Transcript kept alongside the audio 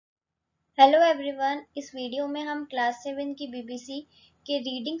Hello everyone. इस video में हम क्लास 7 की बीबीसी के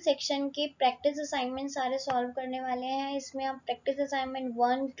रीडिंग सेक्शन के प्रैक्टिस असाइनमेंट सारे सॉल्व करने वाले हैं। इसमें हम practice assignment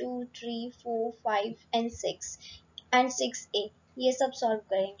 1, 2, 3, 4, 5 and 6 and 6A ये सब सॉल्व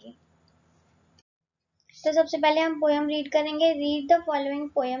करेंगे। तो सबसे पहले हम पोएम रीड करेंगे। Read the following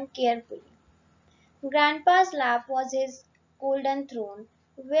poem carefully. Grandpa's lap was his golden throne,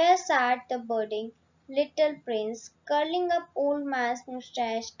 where sat the budding little prince, curling up old man's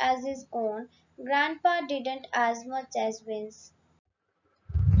moustache as his own. Grandpa didn't as much as wince.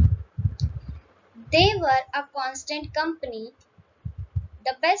 They were a constant company,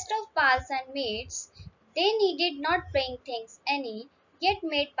 the best of pals and mates. They needed not playing things any, yet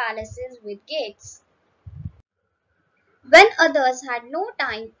made palaces with gates. When others had no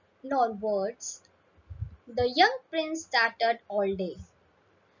time nor words, the young prince chattered all day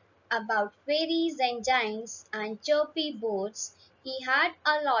about fairies and giants and chirpy birds. He had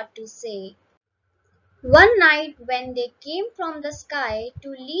a lot to say. One night, when they came from the sky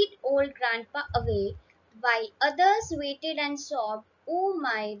to lead old grandpa away, while others waited and sobbed, "Oh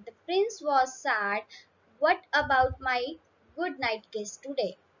my, the prince was sad. What about my good night kiss today?"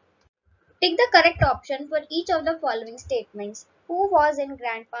 Pick the correct option for each of the following statements. Who was in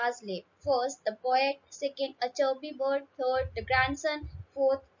grandpa's lap? First, the poet. Second, a chirpy bird. Third, the grandson.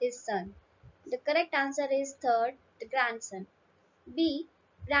 Fourth, his son. The correct answer is third, the grandson. B.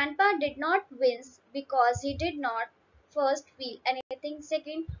 Grandpa did not wince because he did not first feel anything.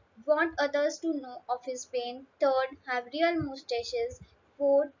 Second, want others to know of his pain. Third, have real mustaches.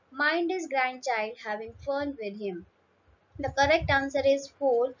 Fourth, mind his grandchild having fun with him. The correct answer is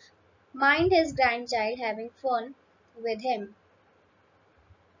four, mind his grandchild having fun with him.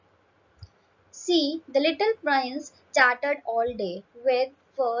 C. The little prince chattered all day with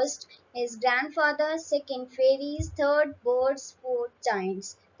first his grandfather, second fairies, third birds, fourth giants.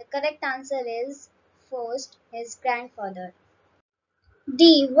 The correct answer is first his grandfather.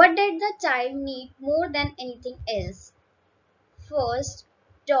 D. What did the child need more than anything else? First,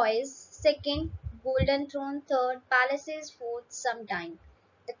 toys, second, golden throne, third, palaces, fourth, sometime.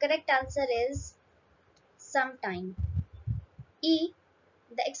 The correct answer is sometime. E.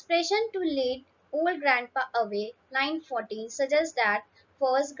 The expression to lead old grandpa away, line 14, suggests that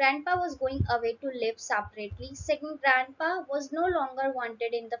first, grandpa was going away to live separately. Second, grandpa was no longer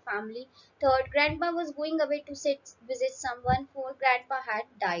wanted in the family. Third, grandpa was going away to visit someone. Fourth, grandpa had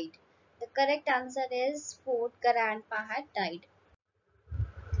died. The correct answer is fourth, grandpa had died.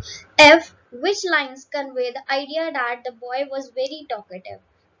 F. Which lines convey the idea that the boy was very talkative?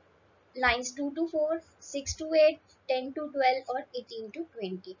 Lines 2 to 4, 6 to 8, 10 to 12 or 18 to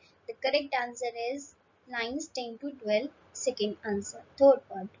 20. The correct answer is lines 10 to 12, second answer, third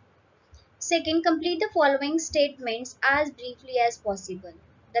part. Second, complete the following statements as briefly as possible.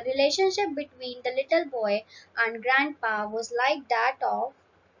 The relationship between the little boy and grandpa was like that of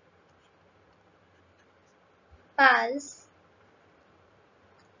pals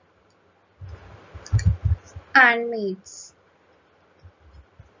and mates.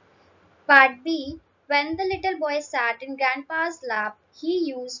 Part B. When the little boy sat in grandpa's lap, he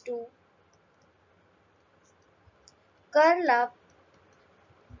used to curl up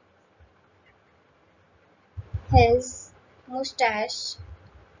his mustache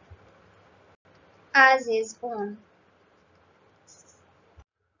as his own.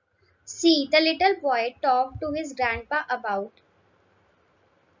 C. The little boy talked to his grandpa about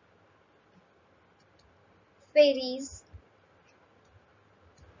fairies,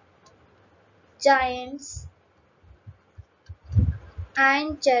 giants,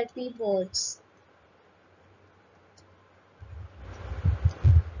 and chirpy birds.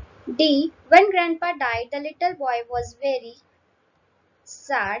 D. When grandpa died, the little boy was very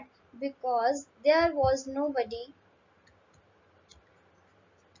sad because there was nobody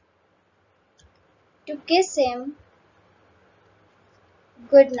to kiss him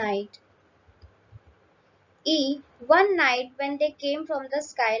good night. E. One night when they came from the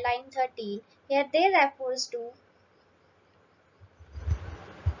sky, line 13. Here they refers to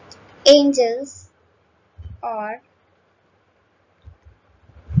angels or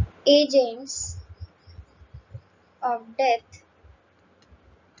agents of death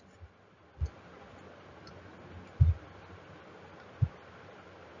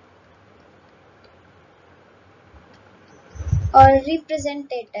or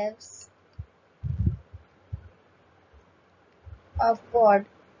representatives of God.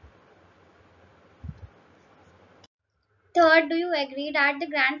 Third, do you agree that the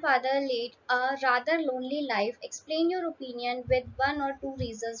grandfather led a rather lonely life? Explain your opinion with one or two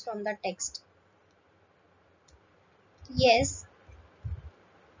reasons from the text. Yes,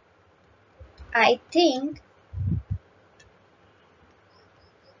 I think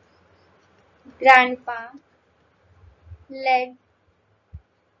Grandpa led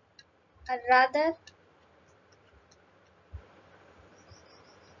a rather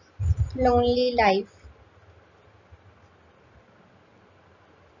lonely life,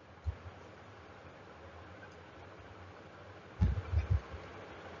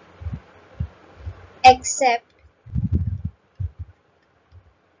 except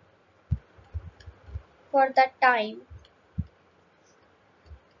for the time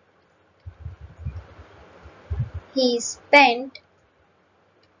he spent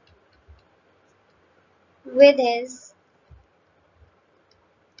with his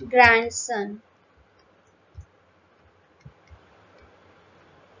grandson.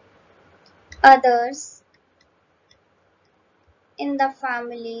 Others in the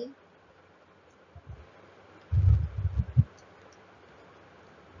family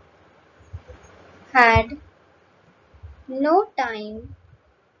had no time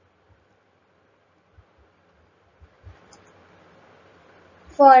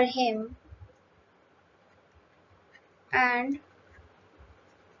for him and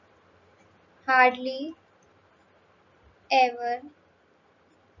hardly ever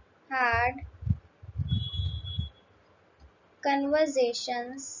had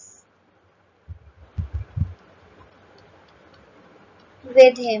conversations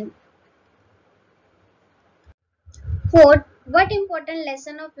with him. Fourth, what important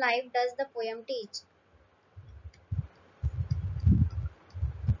lesson of life does the poem teach?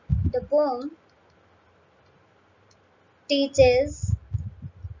 The poem teaches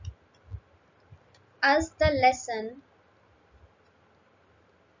us the lesson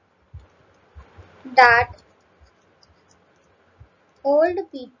that old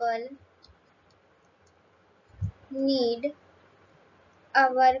people need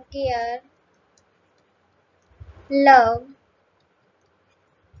our care, love,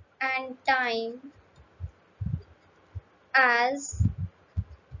 and time as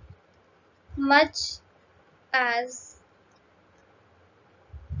much as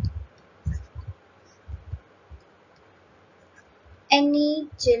any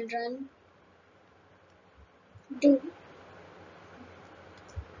children do.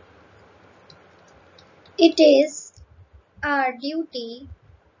 It is our duty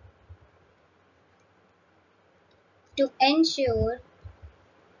to ensure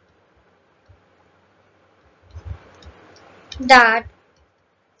that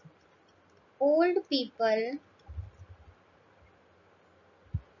old people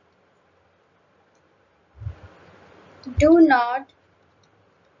do not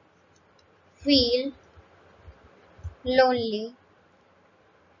feel lonely,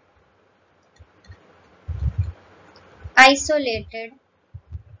 isolated,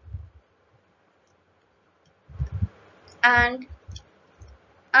 and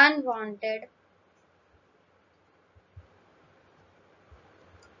unwanted,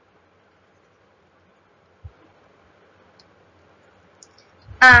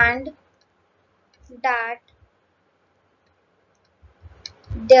 and that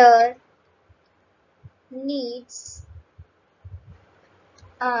their needs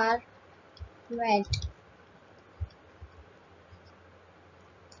are met.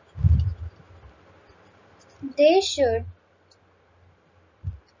 They should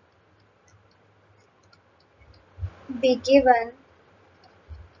be given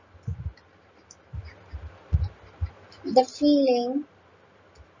the feeling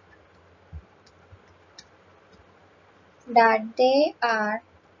that they are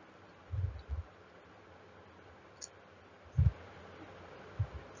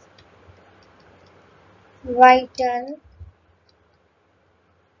vital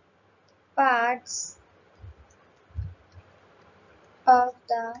parts of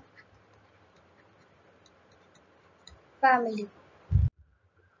the family.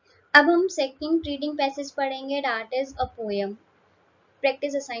 अब हम second reading passage पढ़ेंगे that is a poem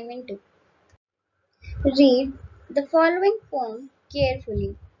practice assignment 2 read the following poem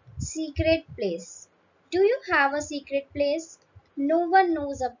carefully. Secret place. Do you have a secret place? No one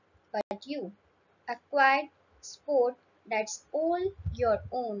knows but you. A quiet spot that's all your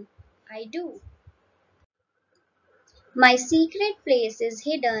own. I do. My secret place is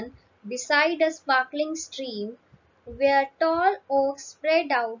hidden beside a sparkling stream where tall oaks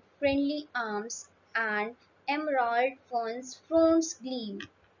spread out friendly arms and emerald ferns fronds gleam.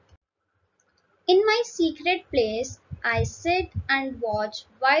 In my secret place, I sit and watch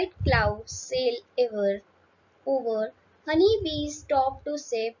white clouds sail ever over. Honeybees stop to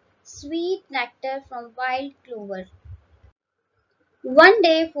sip sweet nectar from wild clover. One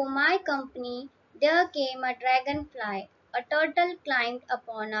day for my company there came a dragonfly, a turtle climbed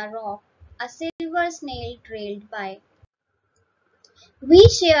upon a rock, a silver snail trailed by. We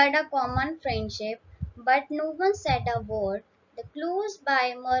shared a common friendship, but no one said a word. The close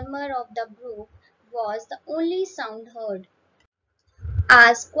by murmur of the brook was the only sound heard.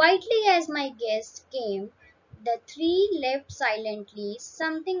 As quietly as my guests came, the three left silently.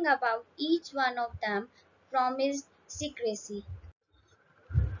 Something about each one of them promised secrecy.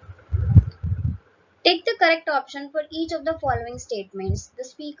 Take the correct option for each of the following statements. The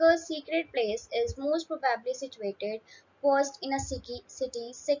speaker's secret place is most probably situated first in a city,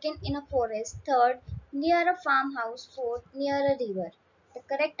 second in a forest, third near a farmhouse, fourth near a river. The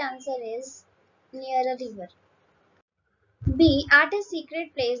correct answer is near a river. B. At his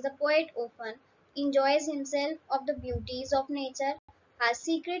secret place, the poet often enjoys himself of the beauties of nature, has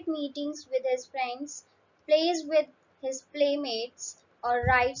secret meetings with his friends, plays with his playmates, or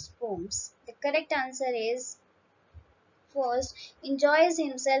writes poems. The correct answer is first, enjoys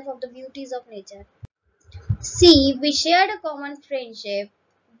himself of the beauties of nature. C. We shared a common friendship.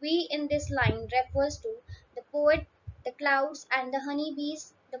 We in this line refers to the poet, the clouds, and the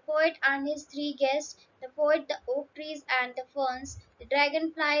honeybees, the poet and his three guests, the poet, the oak trees and the ferns, the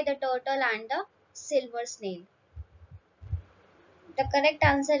dragonfly, the turtle, and the silver snail. The correct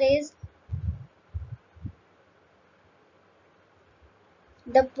answer is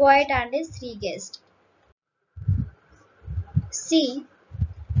the poet and his three guests. C.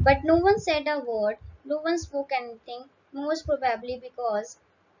 But no one said a word, no one spoke anything, most probably because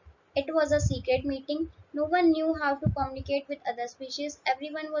it was a secret meeting. No one knew how to communicate with other species.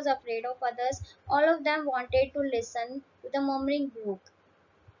 Everyone was afraid of others. All of them wanted to listen to the murmuring brook.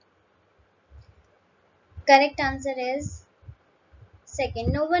 Correct answer is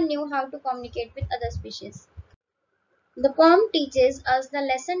second. No one knew how to communicate with other species. The poem teaches us the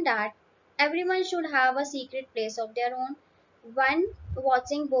lesson that everyone should have a secret place of their own. When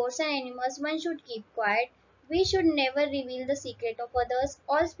watching birds and animals, one should keep quiet. We should never reveal the secret of others.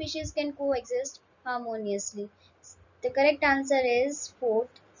 All species can coexist harmoniously. The correct answer is fourth.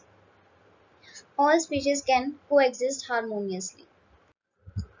 All species can coexist harmoniously.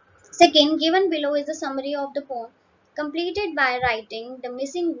 Second, given below is the summary of the poem, completed by writing the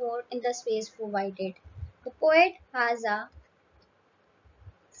missing word in the space provided. The poet has a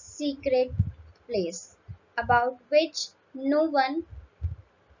secret place about which no one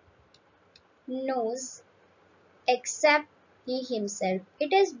knows except he himself.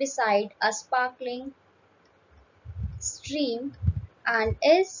 It is beside a sparkling stream and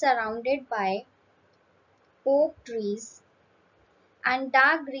is surrounded by oak trees and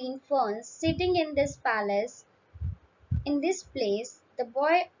dark green ferns. Sitting in this palace, in this place, the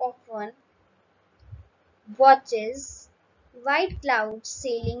boy often watches white clouds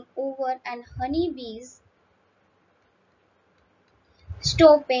sailing over and honeybees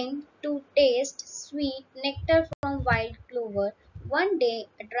stopping to taste sweet nectar from wild clover. One day,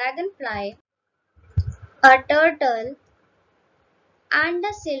 a dragonfly, a turtle, and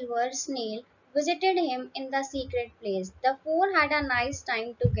a silver snail visited him in the secret place. The four had a nice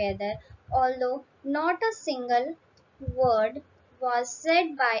time together, although not a single word was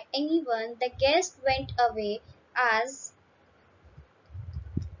said by anyone. The guests went away as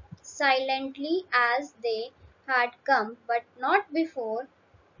silently as they had come, but not before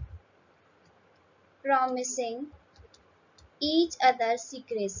promising each other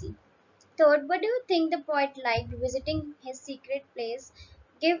secrecy. Third, what do you think the poet liked visiting his secret place?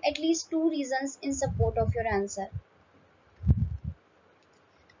 Give at least two reasons in support of your answer.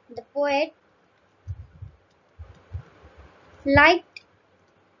 The poet liked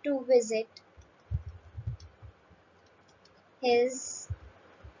to visit his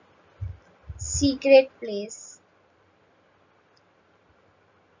secret place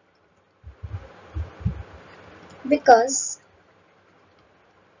because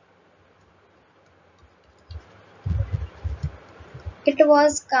it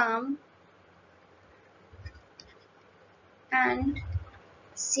was calm and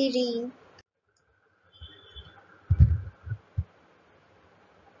serene,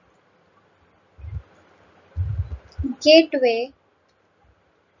 gateway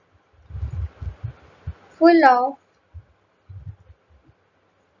full of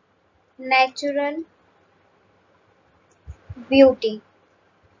natural beauty.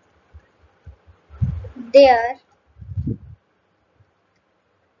 There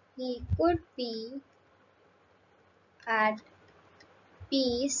he could be at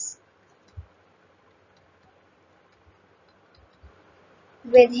peace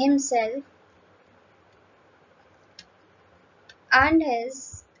with himself and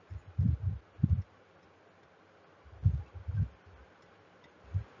his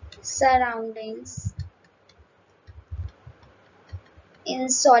surroundings in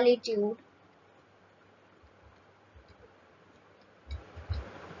solitude.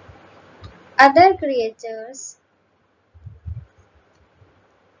 Other creatures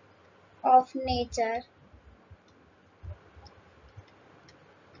of nature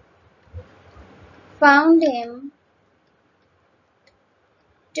found him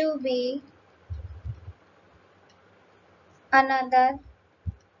to be another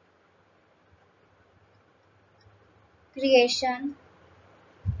creation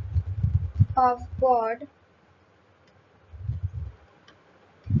of God,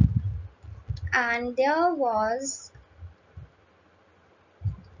 and there was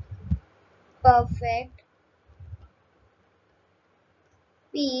perfect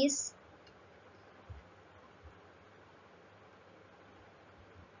peace,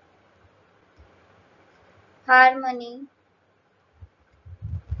 harmony,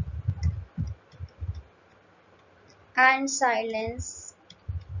 and silence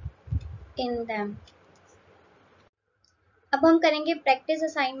in them. अब हम करेंगे practice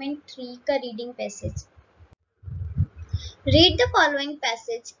assignment 3 का reading passage. Read the following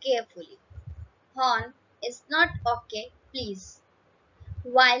passage carefully. Horn is not okay, please.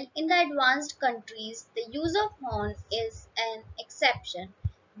 While in the advanced countries the use of horn is an exception,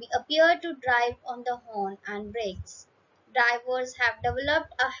 we appear to drive on the horn and brakes. Drivers have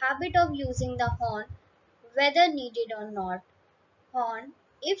developed a habit of using the horn whether needed or not. Horn,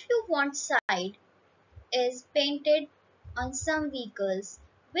 if you want side, is painted on some vehicles,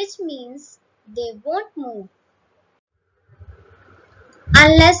 which means they won't move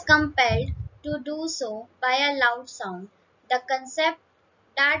unless compelled to do so by a loud sound. The concept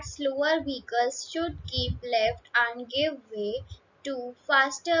that slower vehicles should keep left and give way to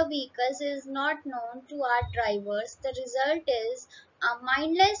faster vehicles is not known to our drivers. The result is a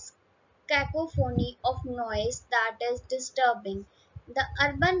mindless cacophony of noise that is disturbing. The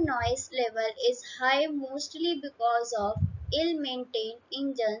urban noise level is high mostly because of ill maintained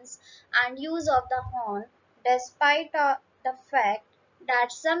engines and use of the horn, despite the fact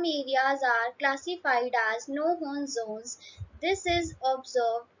that some areas are classified as no horn zones. This is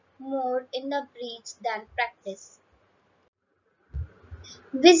observed more in the breach than practice.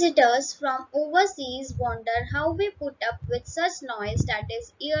 Visitors from overseas wonder how we put up with such noise that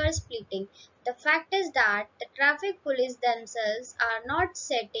is ear splitting. The fact is that the traffic police themselves are not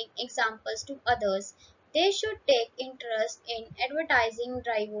setting examples to others. They should take interest in advertising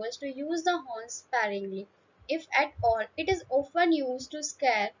drivers to use the horn sparingly. If at all, it is often used to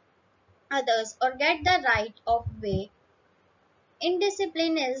scare others or get the right of way.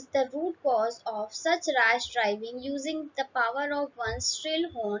 Indiscipline is the root cause of such rash driving. Using the power of one's shrill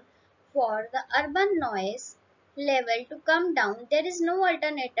horn for the urban noise level to come down. There is no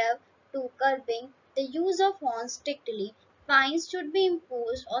alternative to curbing the use of horns strictly. Fines should be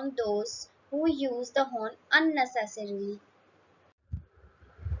imposed on those who use the horn unnecessarily.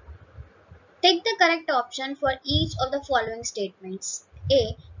 Take the correct option for each of the following statements.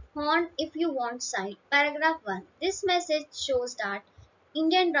 A. Horn if you want side. Paragraph 1. This message shows that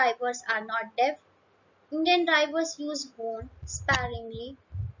Indian drivers are not deaf. Indian drivers use horn sparingly.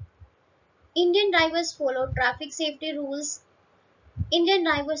 Indian drivers follow traffic safety rules. Indian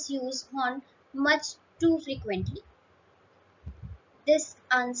drivers use horn much too frequently. This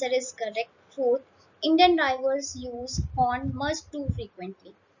answer is correct. Fourth, Indian drivers use horn much too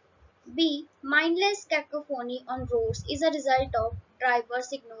frequently. B. Mindless cacophony on roads is a result of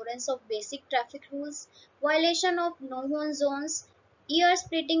drivers' ignorance of basic traffic rules, violation of no horn zones,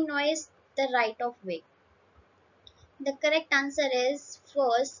 ear-splitting noise, the right of way. The correct answer is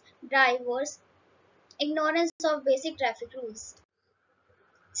first, drivers' ignorance of basic traffic rules.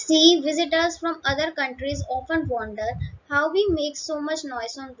 C. Visitors from other countries often wonder how we make so much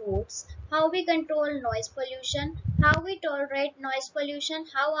noise on roads, how we control noise pollution, how we tolerate noise pollution,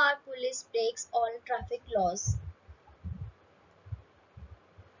 how our police breaks all traffic laws.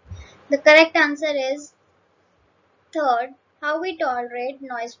 The correct answer is third, how we tolerate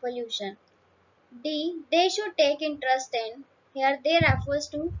noise pollution. D. They should take interest in. Here they refers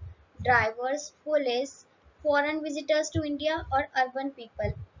to drivers, police, foreign visitors to India or urban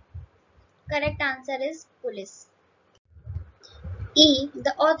people. Correct answer is police. E.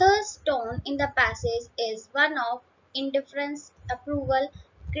 The author's tone in the passage is one of indifference, approval,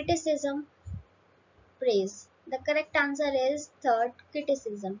 criticism, praise. The correct answer is third,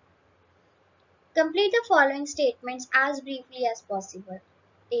 criticism. Complete the following statements as briefly as possible.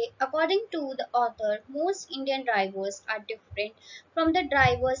 According to the author, most Indian drivers are different from the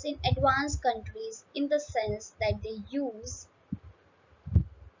drivers in advanced countries in the sense that they use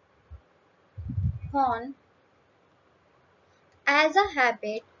horn as a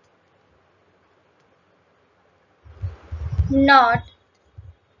habit, not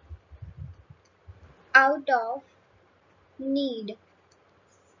out of need.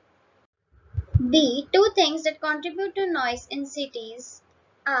 Two things that contribute to noise in cities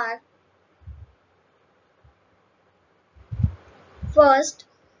are: first,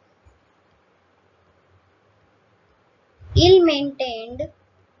 ill-maintained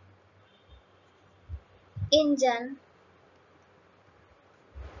engine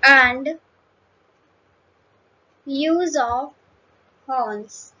and use of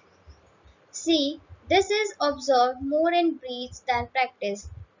horns. See, this is observed more in breeds than practiced.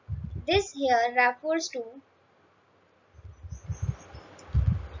 This here refers to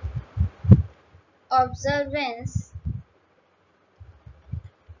observance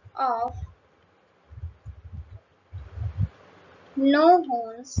of no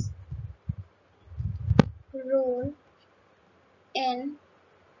horns rule in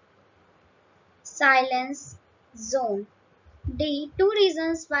silence zone. Two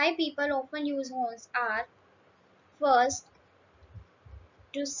reasons why people often use horns are: first,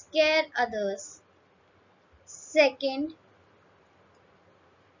 to scare others; second,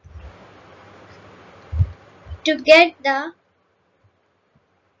 to get the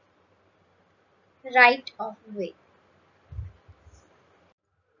right of way.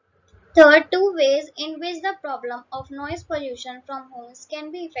 Third, two ways in which the problem of noise pollution from horns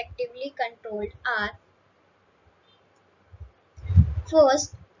can be effectively controlled are: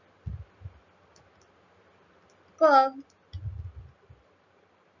 first, curb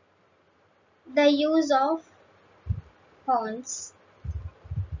the use of horns;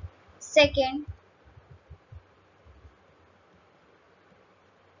 second,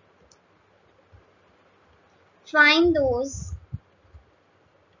 fine those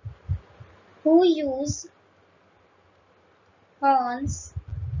who use horns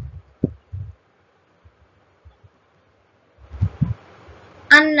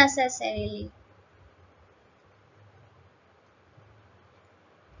unnecessarily.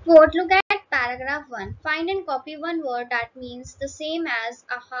 Fourth, look at paragraph 1. Find and copy one word that means the same as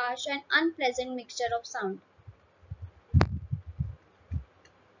a harsh and unpleasant mixture of sound.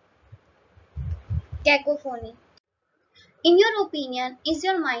 Cacophony. In your opinion, is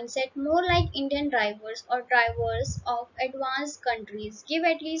your mindset more like Indian drivers or drivers of advanced countries? Give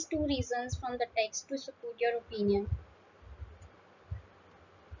at least two reasons from the text to support your opinion.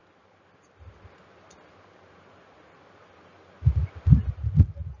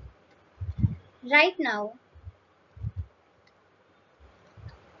 Right now,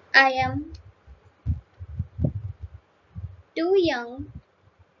 I am too young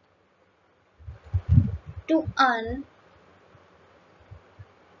to earn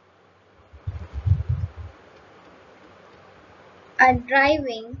a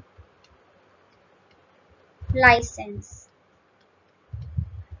driving license.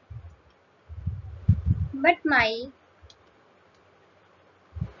 But my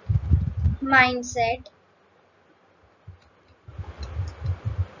mindset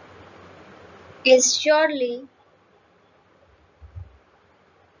is surely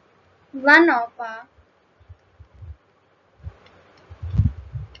one of a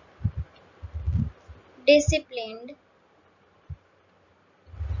disciplined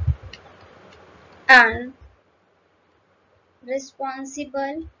and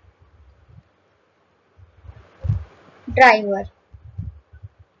responsible driver.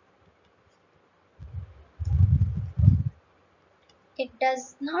 It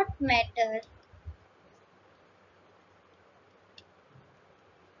does not matter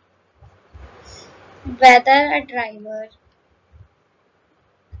whether a driver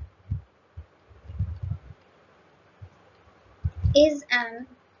is an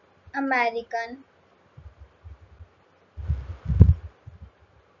American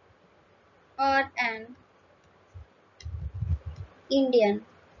or an Indian.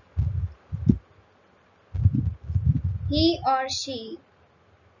 He or she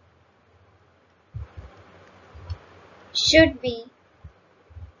should be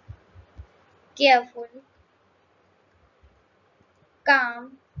careful,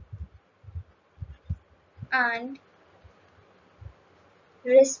 calm, and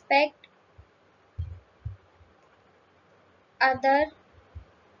respect other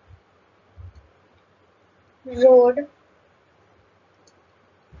road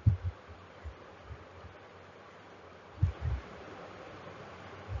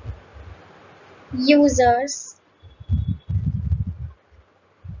Users'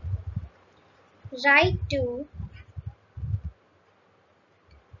 right to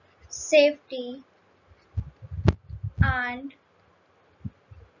safety and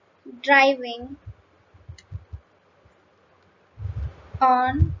driving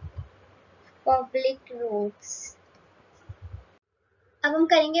on public roads. अब हम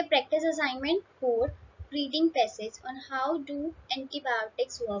करेंगे practice assignment 4 reading passage on how do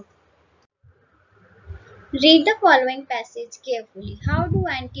antibiotics work. Read the following passage carefully. How do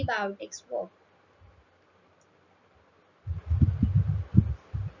antibiotics work?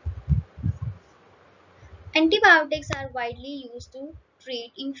 Antibiotics are widely used to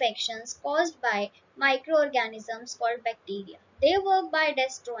treat infections caused by microorganisms called bacteria. They work by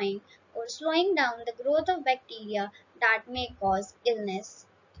destroying or slowing down the growth of bacteria that may cause illness.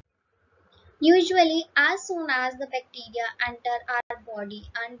 Usually, as soon as the bacteria enter our body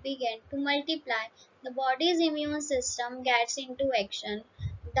and begin to multiply, the body's immune system gets into action.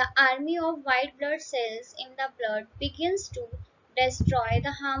 The army of white blood cells in the blood begins to destroy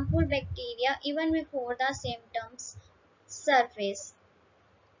the harmful bacteria even before the symptoms surface.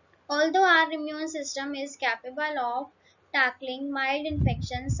 Although our immune system is capable of tackling mild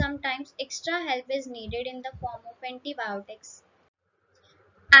infections, sometimes extra help is needed in the form of antibiotics.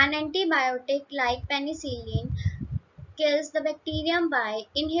 An antibiotic like penicillin kills the bacterium by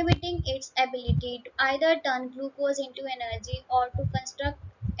inhibiting its ability to either turn glucose into energy or to construct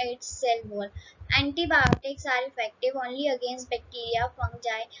its cell wall. Antibiotics are effective only against bacteria,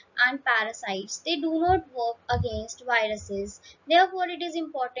 fungi, and parasites. They do not work against viruses. Therefore, it is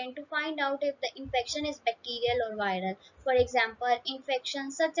important to find out if the infection is bacterial or viral. For example,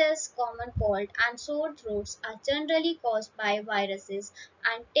 infections such as common cold and sore throats are generally caused by viruses,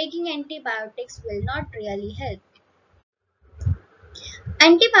 and taking antibiotics will not really help.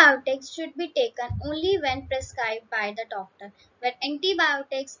 Antibiotics should be taken only when prescribed by the doctor. When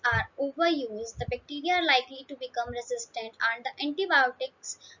antibiotics are overused, the bacteria are likely to become resistant and the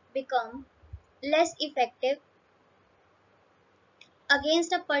antibiotics become less effective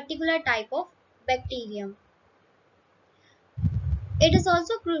against a particular type of bacterium. It is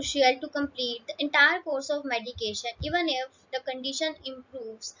also crucial to complete the entire course of medication even if the condition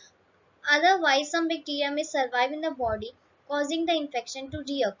improves. Otherwise, some bacteria may survive in the body, causing the infection to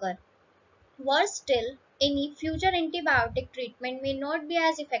reoccur. Worse still, any future antibiotic treatment may not be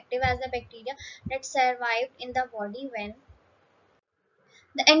as effective as the bacteria that survived in the body when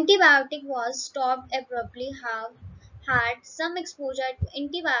the antibiotic was stopped abruptly, have had some exposure to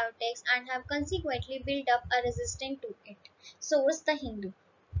antibiotics and have consequently built up a resistance to it. Source The Hindu.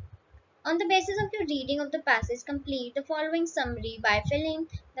 On the basis of your reading of the passage, complete the following summary by filling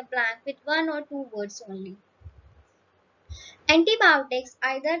the blank with one or two words only. Antibiotics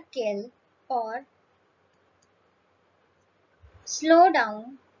either kill or slow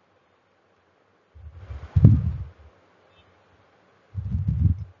down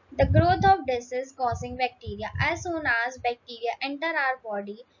the growth of disease causing bacteria. As soon as bacteria enter our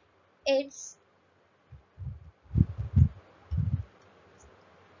body, its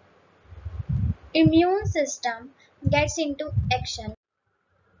immune system gets into action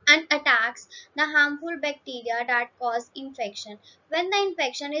and attacks the harmful bacteria that cause infection. When the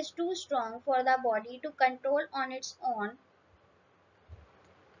infection is too strong for the body to control on its own,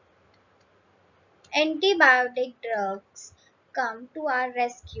 antibiotic drugs come to our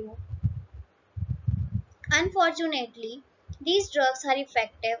rescue. Unfortunately, these drugs are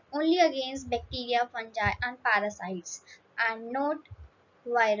effective only against bacteria, fungi, and parasites, and not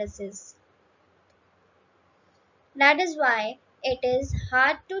viruses. That is why it is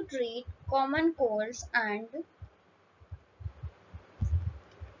hard to treat common colds and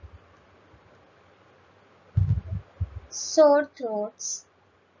sore throats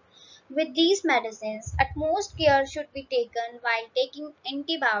with these medicines. Utmost care should be taken while taking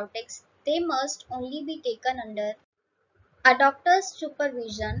antibiotics. They must only be taken under a doctor's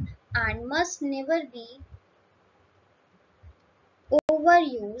supervision and must never be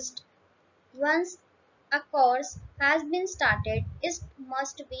overused. Once a course has been started, it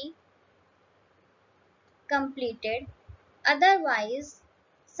must be completed. Otherwise,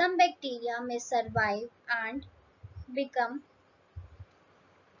 some bacteria may survive and become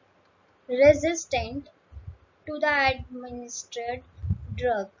resistant to the administered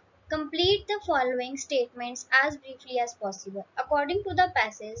drug. Complete the following statements as briefly as possible. According to the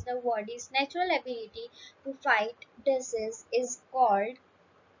passage, the body's natural ability to fight disease is called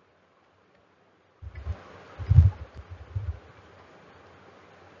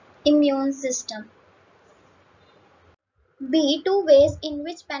immune system. B. Two ways in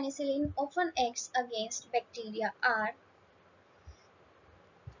which penicillin often acts against bacteria are: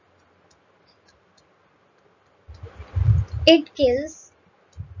 it kills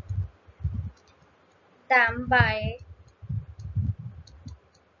them by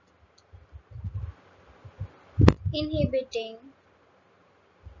inhibiting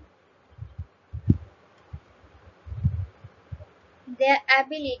their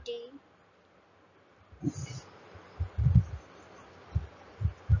ability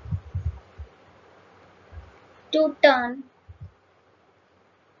to turn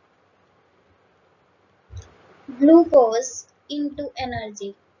glucose into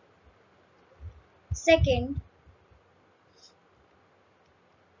energy. Second,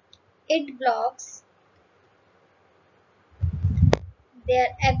 it blocks their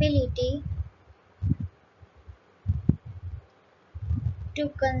ability to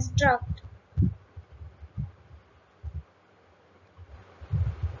construct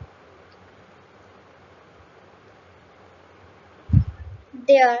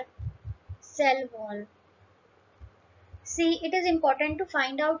their cell wall. See, it is important to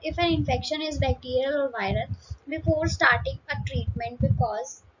find out if an infection is bacterial or viral before starting a treatment,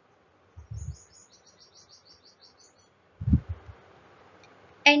 because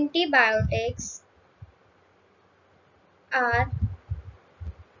antibiotics are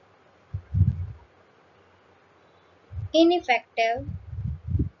ineffective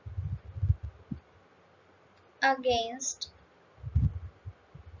against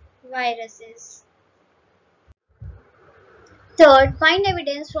viruses. Third, find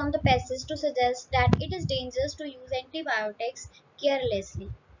evidence from the passage to suggest that it is dangerous to use antibiotics carelessly.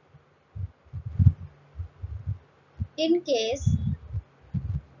 In case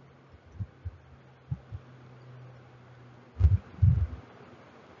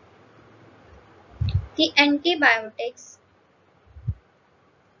the antibiotics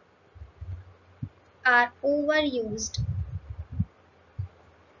are overused,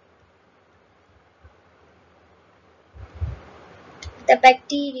 the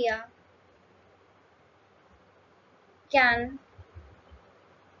bacteria can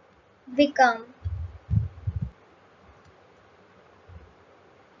become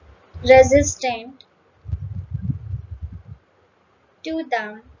resistant to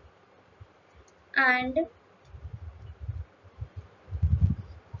them, and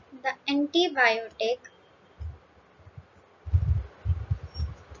the antibiotic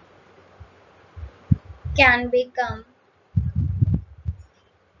can become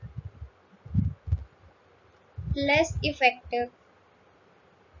less effective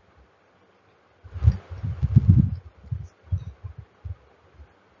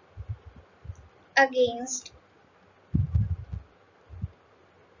against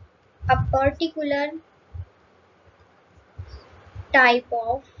a particular type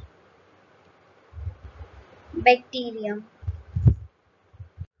of bacterium.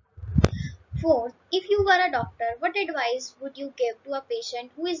 Fourth, if you were a doctor, what advice would you give to a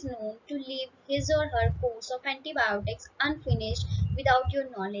patient who is known to leave his or her course of antibiotics unfinished without your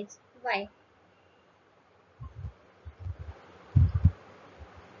knowledge? Why?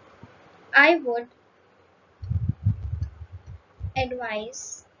 I would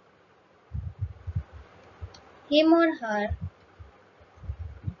advise him or her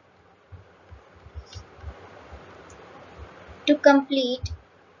to complete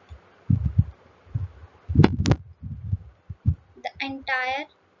the entire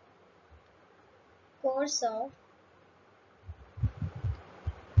course of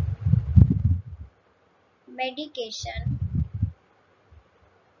medication,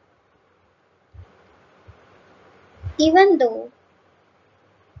 even though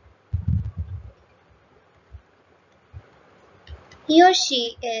he or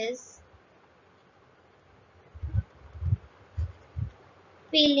she is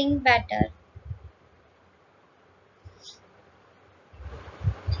feeling better.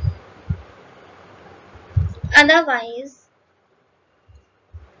 Otherwise,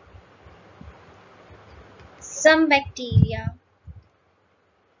 some bacteria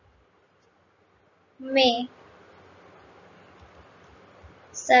may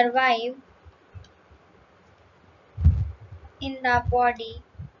survive in the body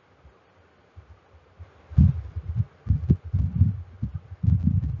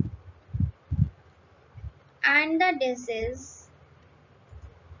and the disease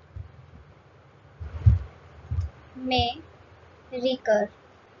may recur.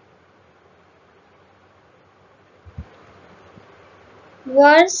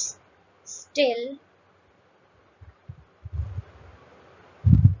 Worse still,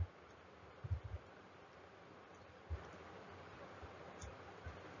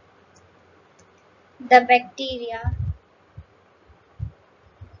 The bacteria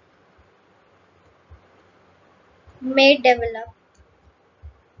may develop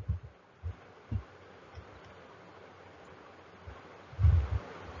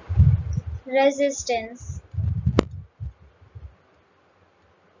resistance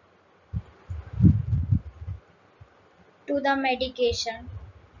to the medication,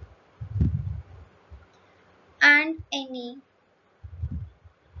 and any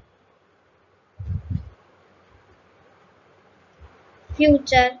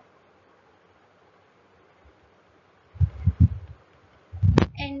future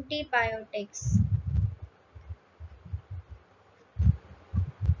antibiotics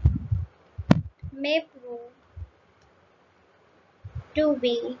may prove to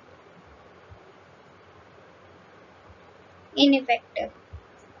be ineffective.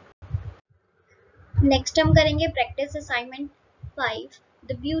 Next हम करेंगे practice assignment 5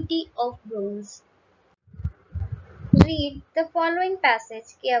 the beauty of bronze. Read the following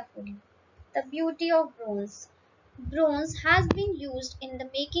passage carefully. The beauty of bronze. Bronze has been used in the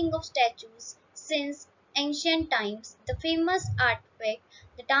making of statues since ancient times. The famous artifact,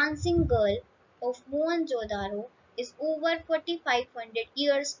 the Dancing Girl of Mohenjo-daro, is over 4,500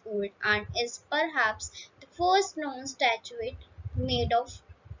 years old and is perhaps the first known statuette made of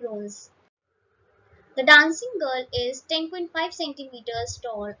bronze. The dancing girl is 10.5 centimeters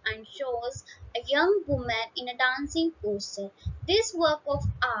tall and shows a young woman in a dancing posture. This work of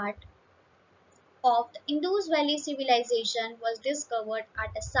art of the Indus Valley Civilization was discovered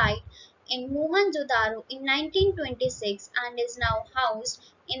at a site in Mohenjo-daro in 1926 and is now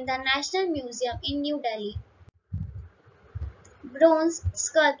housed in the National Museum in New Delhi. Bronze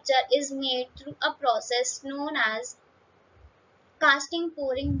sculpture is made through a process known as casting,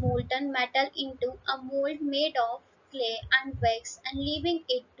 pouring molten metal into a mold made of clay and wax and leaving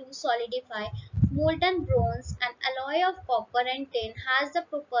it to solidify. Molten bronze, an alloy of copper and tin, has the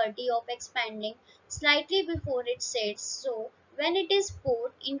property of expanding slightly before it sets, so when it is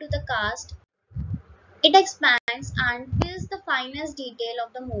poured into the cast, it expands and fills the finest detail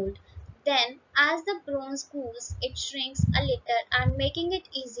of the mold. Then, as the bronze cools, it shrinks a little and making it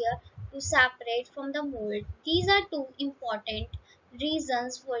easier to separate from the mold. These are two important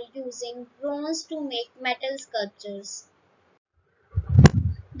reasons for using bronze to make metal sculptures.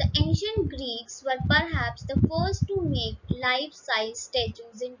 The ancient Greeks were perhaps the first to make life-size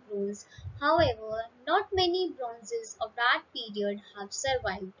statues in bronze. However, not many bronzes of that period have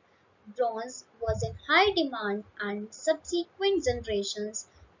survived. Bronze was in high demand and subsequent generations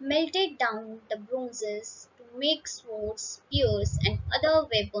melted down the bronzes to make swords, spears and other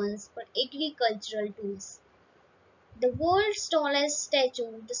weapons for agricultural tools. The world's tallest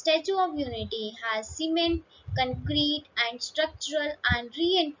statue, the Statue of Unity, has cement, concrete, and structural and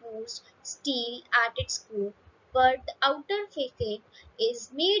reinforced steel at its core, but the outer facade is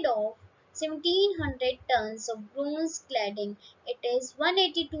made of 1700 tons of bronze cladding. It is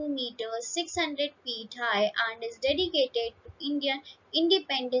 182 meters 600 feet high and is dedicated to Indian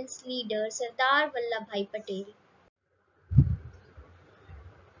independence leader Sardar Vallabhbhai Patel.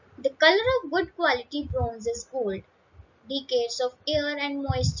 The color of good quality bronze is gold. Decades of air and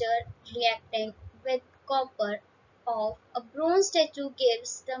moisture reacting with copper of a bronze statue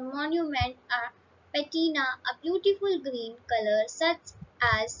gives the monument a patina, a beautiful green color such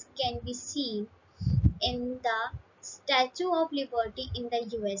as can be seen in the Statue of Liberty in the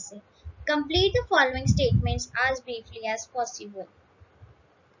USA. Complete the following statements as briefly as possible.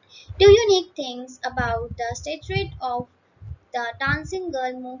 Two unique things about the statuette of the dancing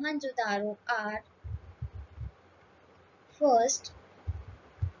girl Mohenjo-daro are: first,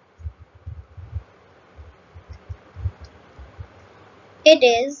 it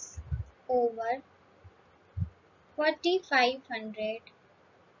is over 4,500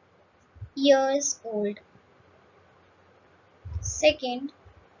 years old. Second,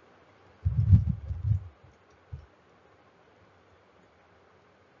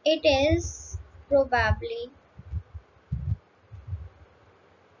 it is probably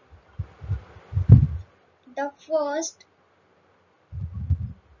the first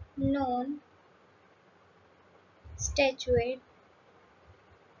known statuette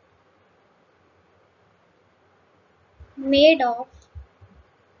made of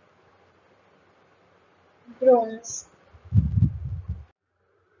bronze.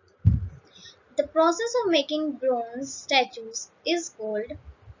 The process of making bronze statues is called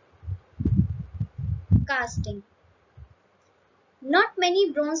casting. Not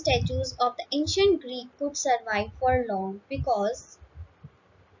many bronze statues of the ancient Greek could survive for long because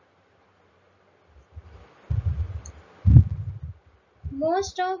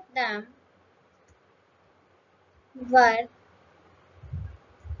most of them were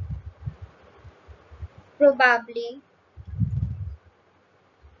probably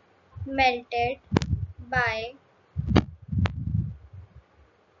melted by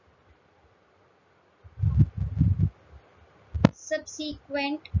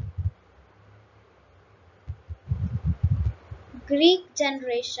subsequent Greek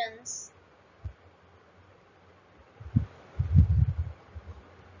generations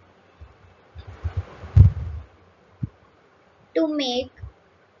to make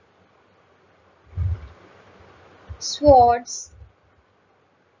swords,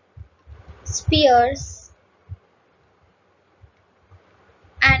 spears,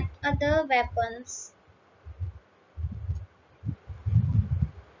 and other weapons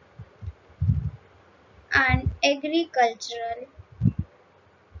and agricultural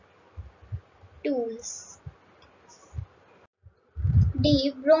tools.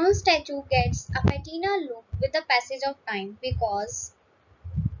 The bronze statue gets a patina look with the passage of time because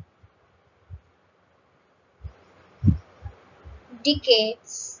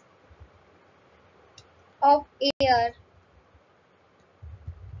decades of air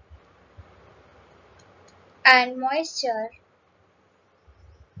and moisture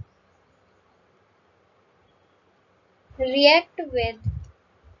react with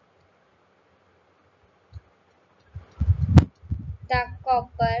the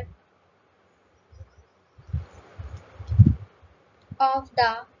copper of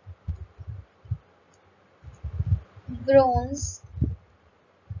the bronze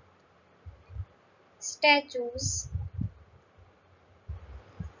statues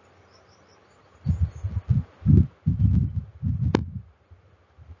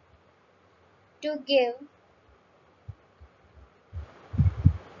to give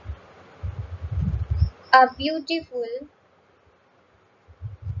a beautiful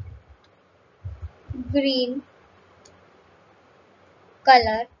green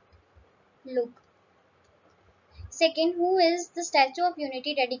color look. Second, who is the Statue of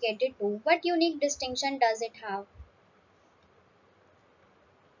Unity dedicated to? What unique distinction does it have?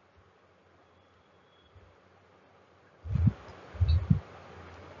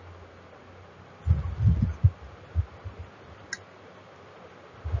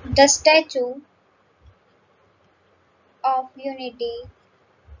 The Statue of Unity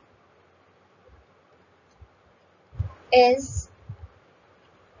is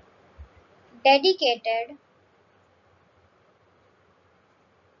dedicated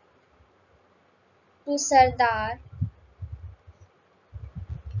to Sardar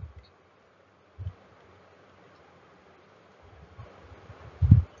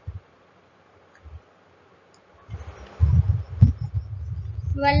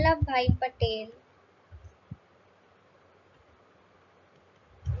Vallabhbhai Patel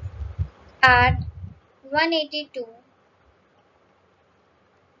at 182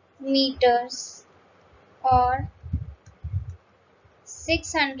 meters or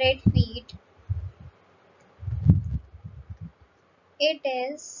 600 feet. It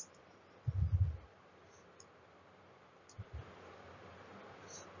is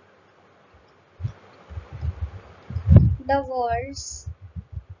the world's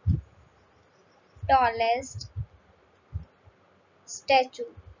tallest statue.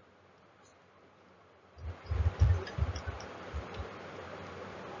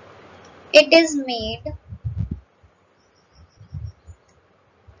 It is made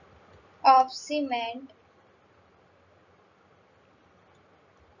of cement,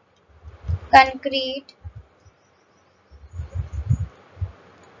 concrete,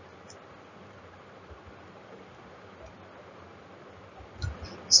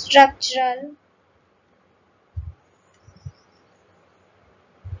 structural,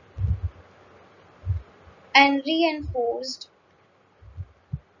 and reinforced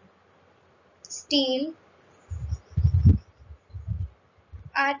steel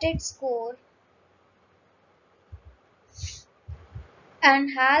at its core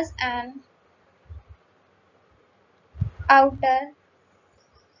and has an outer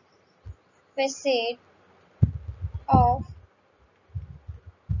facade of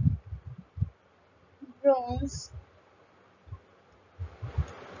bronze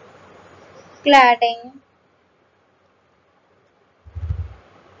cladding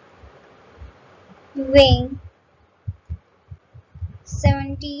weighing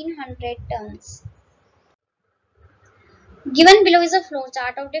 1700 tons. Given below is a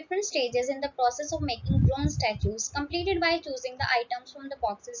flowchart of different stages in the process of making bronze statues, completed by choosing the items from the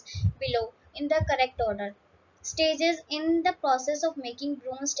boxes below in the correct order. Stages in the process of making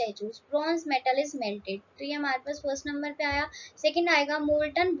bronze statues. Bronze metal is melted, तो ये हमारे पास first number पे आया. Second आएगा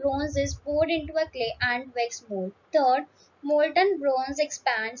molten bronze is poured into a clay and wax mold. Third, molten bronze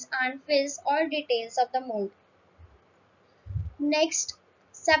expands and fills all details of the mold. Next,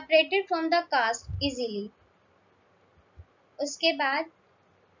 separated from the cast easily. उसके बाद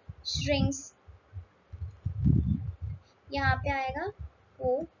shrinks, यहाँ पे आएगा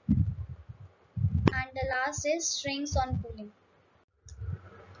o, and the last is shrinks on cooling.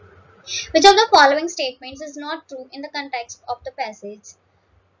 Which of the following statements is not true in the context of the passage?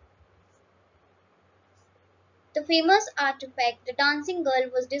 The famous artifact, the dancing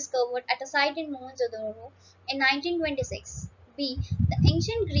girl, was discovered at a site in Mohenjo-daro in 1926. B. The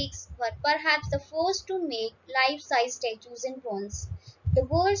ancient Greeks were perhaps the first to make life-size statues in bronze. The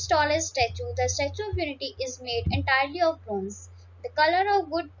world's tallest statue, the Statue of Unity, is made entirely of bronze. The color of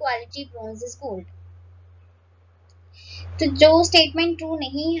good quality bronze is gold. तो जो statement true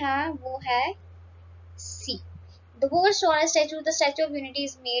नहीं है वो है सी. The world's tallest statue, the Statue of Unity,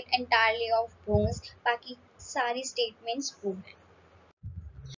 is made entirely of bronze. बाकी सारी statements true हैं.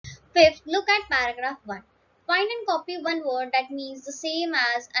 Fifth, look at paragraph 1. Find and copy one word that means the same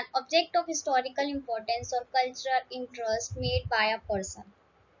as an object of historical importance or cultural interest made by a person.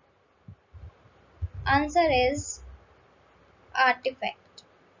 Answer is artifact.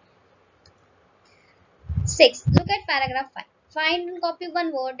 6. Look at paragraph 5. Find and copy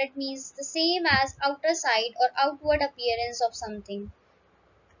one word that means the same as outer side or outward appearance of something.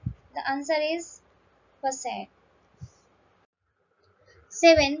 The answer is facade.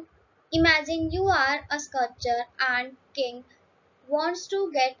 7. Imagine you are a sculptor and king wants to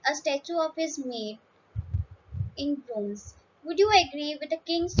get a statue of his made in bronze. Would you agree with the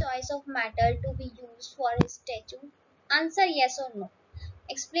king's choice of metal to be used for his statue? Answer yes or no.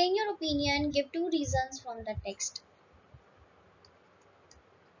 Explain your opinion. Give 2 reasons from the text.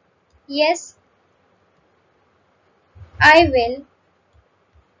 Yes, I will.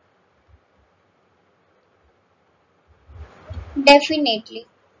 Definitely.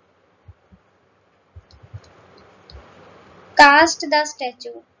 Cast the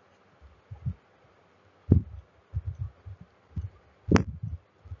statue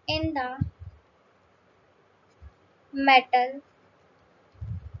in the metal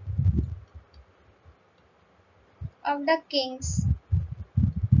of the king's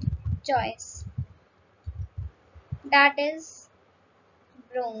choice. That is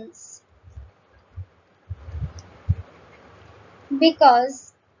bronze.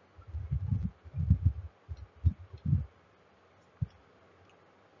 Because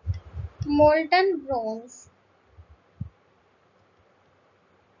molten bronze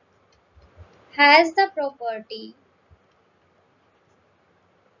has the property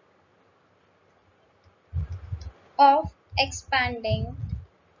of expanding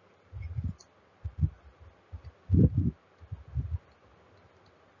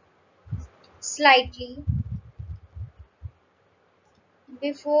slightly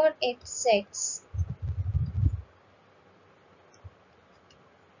before it sets.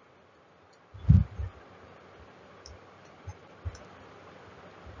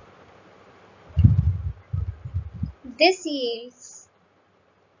 This yields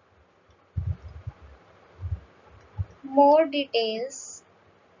more details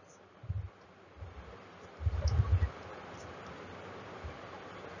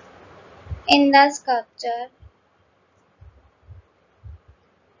in the sculpture.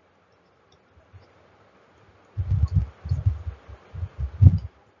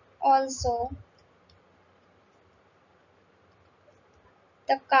 Also,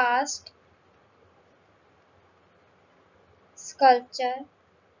 the cast sculpture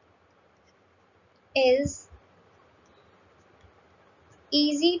is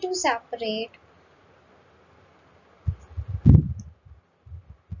easy to separate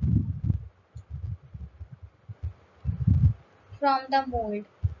from the mold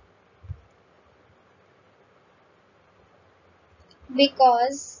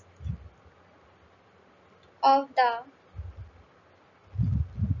because of the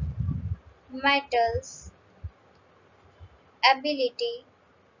metal's ability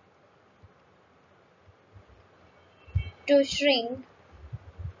to shrink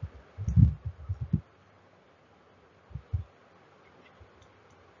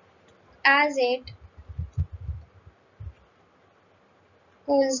as it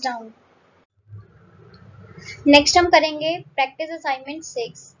cools down. Next हम करेंगे practice assignment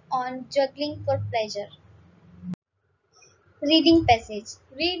 6 on juggling for pleasure. Reading passage.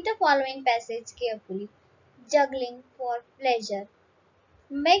 Read the following passage carefully. Juggling for pleasure.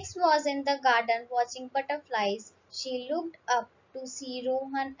 Max was in the garden watching butterflies. She looked up to see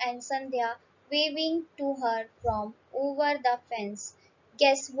Rohan and Sandhya waving to her from over the fence.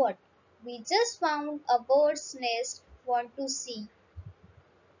 Guess what? We just found a bird's nest. Want to see?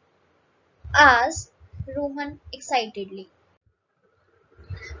 Asked Rohan excitedly.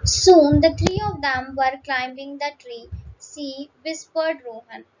 Soon the three of them were climbing the tree. See, whispered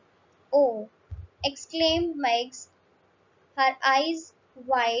Rohan. Oh, exclaimed Megs, her eyes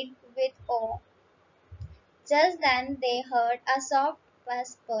wide with awe. Just then they heard a soft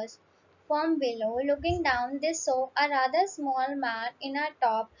whisper from below. Looking down, they saw a rather small man in a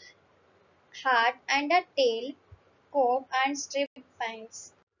top hat and a tail coat and striped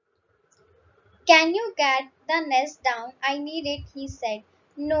pants. Can you get the nest down? I need it, he said.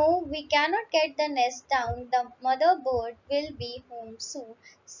 No, we cannot get the nest down. The mother bird will be home soon,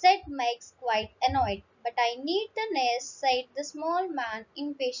 said Max, quite annoyed. But I need the nest, said the small man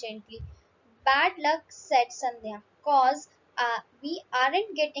impatiently. Bad luck, said Sandhya, cause we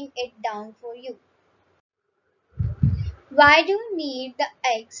aren't getting it down for you. Why do you need the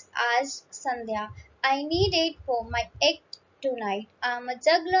eggs? Asked Sandhya. I need it for my act tonight. I'm a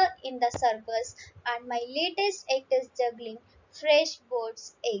juggler in the circus and my latest act is juggling fresh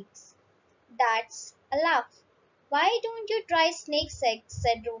birds' eggs. That's a laugh. Why don't you try snake's eggs?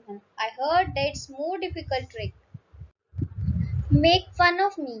 Said Rohan. I heard that's more difficult trick. Make fun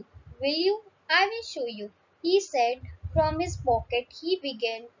of me, will you? I will show you. He said. From his pocket he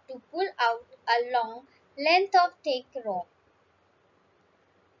began to pull out a long length of thick rope.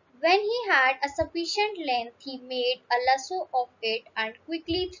 When he had a sufficient length, he made a lasso of it and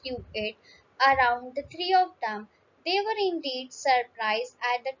quickly threw it around the three of them. They were indeed surprised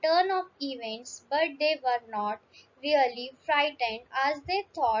at the turn of events, but they were not really frightened as they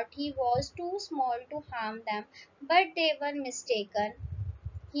thought he was too small to harm them, but they were mistaken.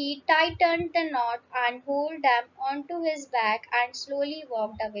 He tightened the knot and hauled them onto his back and slowly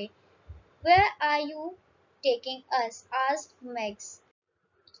walked away. Where are you taking us? Asked Max.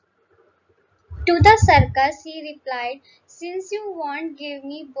 To the circus, he replied, since you won't give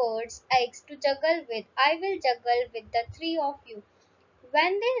me birds' eggs to juggle with, I will juggle with the three of you.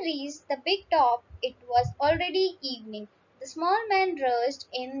 When they reached the big top, it was already evening. The small man rushed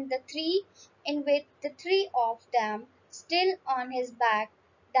in with the three of them still on his back.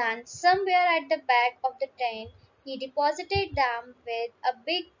 Then, somewhere at the back of the tent, he deposited them with a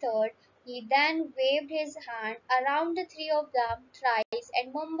big thud. He then waved his hand around the three of them thrice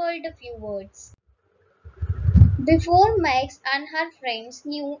and mumbled a few words. Before Max and her friends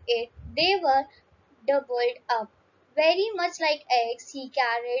knew it, they were doubled up. Very much like eggs, he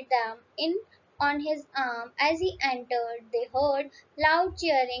carried them in on his arm as he entered. They heard loud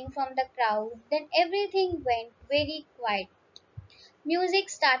cheering from the crowd. Then everything went very quiet. Music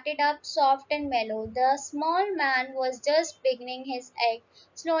started up soft and mellow. The small man was just beginning his act.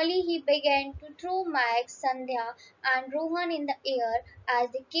 Slowly he began to throw Max, Sandhya, and Rohan in the air. As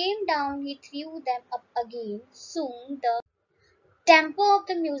they came down, he threw them up again. Soon the tempo of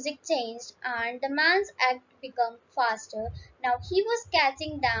the music changed and the man's act became faster. Now he was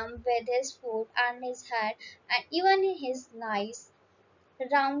catching them with his foot and his head and even his nice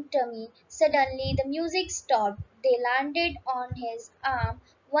round tummy. Suddenly the music stopped. They landed on his arm.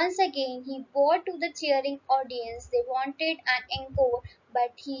 Once again he bowed to the cheering audience. They wanted an encore,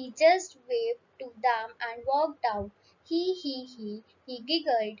 but he just waved to them and walked out. He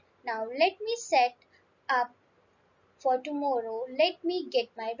giggled. Now let me set up for tomorrow. Let me get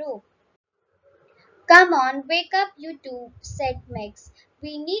my rope. Come on, wake up, you two, said Max.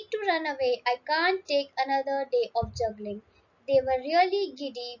 We need to run away. I can't take another day of juggling. They were really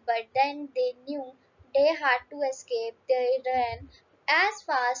giddy, but then they knew they had to escape. They ran as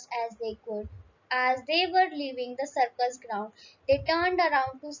fast as they could. As they were leaving the circus ground, they turned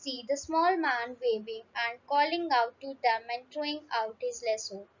around to see the small man waving and calling out to them and throwing out his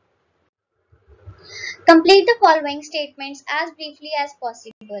lasso. Complete the following statements as briefly as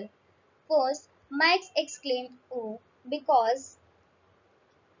possible. First, Max exclaimed, oh, because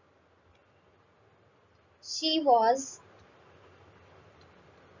she was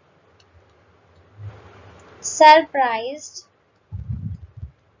surprised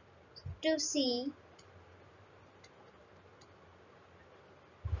to see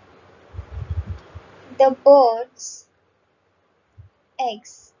the bird's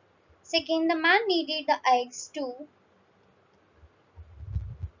eggs. Second, the man needed the eggs to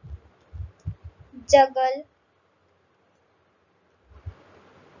juggle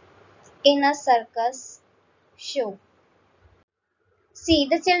in a circus show. See,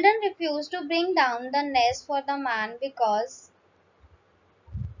 the children refused to bring down the nest for the man because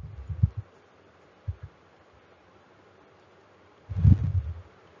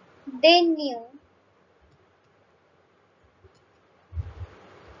They knew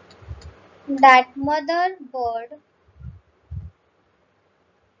that mother bird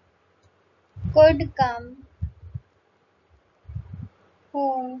could come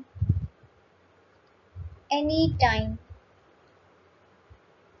home any time.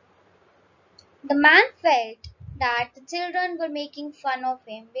 The man felt that the children were making fun of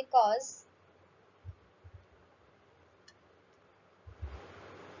him because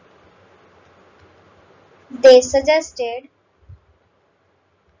they suggested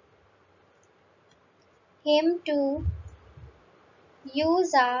him to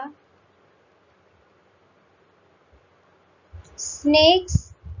use a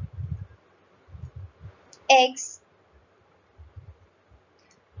snake's eggs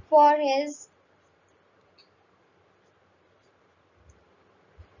for his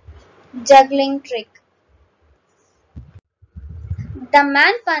juggling trick. The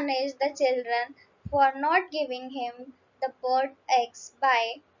man punished the children for not giving him the bird eggs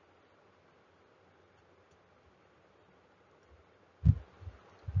by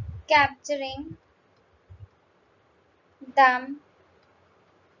capturing them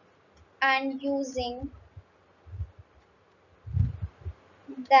and using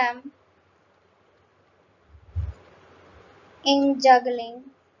them in juggling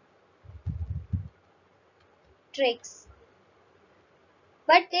tricks.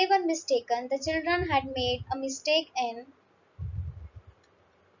 But they were mistaken. The children had made a mistake in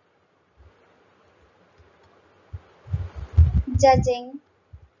judging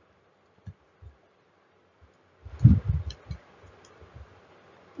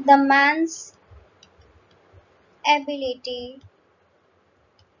the man's ability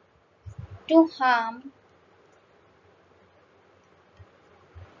to harm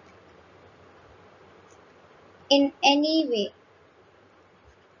in any way.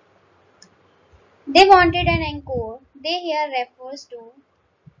 They wanted an encore. They here refers to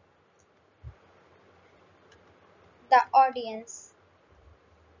the audience.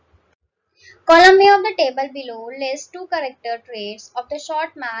 Column A of the table below lists two character traits of the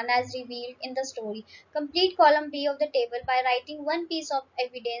short man as revealed in the story. Complete column B of the table by writing one piece of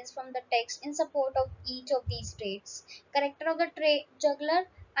evidence from the text in support of each of these traits. Character of the juggler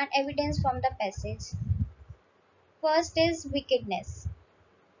and evidence from the passage. First is wickedness.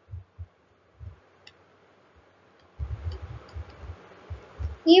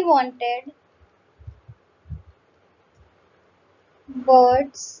 He wanted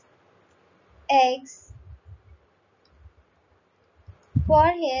birds' eggs for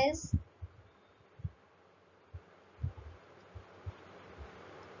his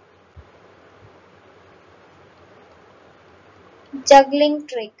juggling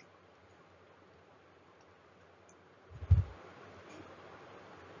trick.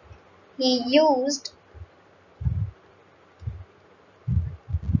 He used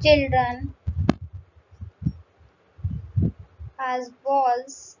children as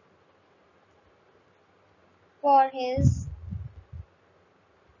balls for his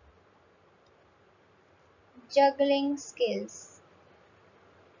juggling skills.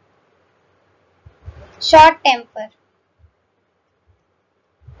 Short temper.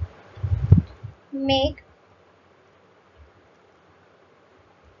 Make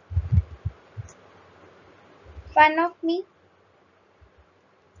fun of me?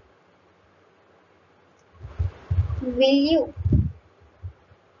 Will you?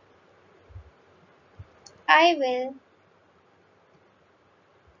 I will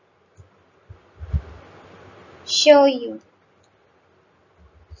show you.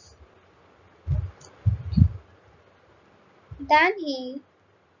 Then he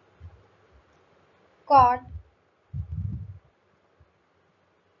caught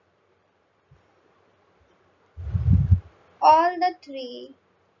all the three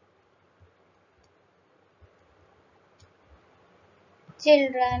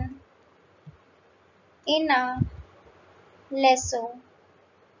children in a lasso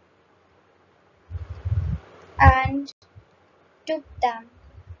and took them.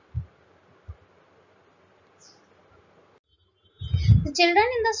 The children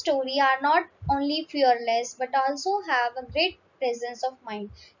in the story are not only fearless but also have a great presence of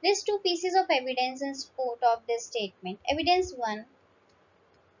mind. List two pieces of evidence in support of this statement. Evidence 1.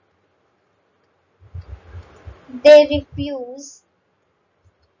 They refuse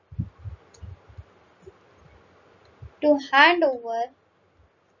to hand over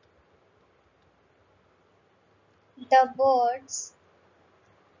the birds'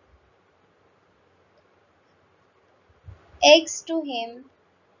 eggs to him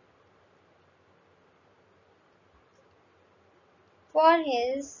for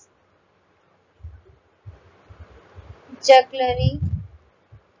his jugglery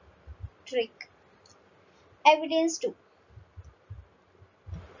trick. Evidence 2.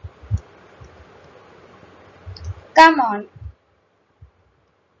 Come on,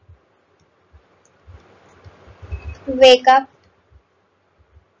 wake up,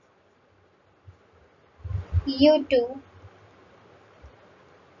 you two,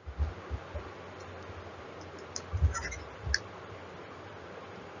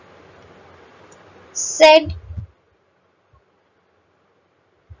 said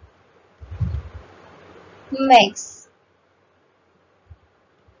Max.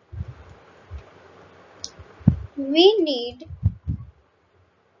 We need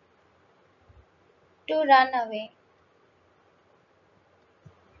to run away.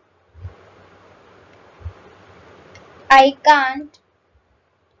 I can't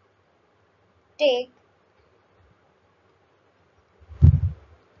take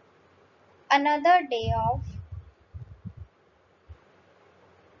another day of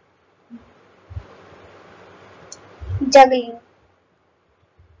juggling.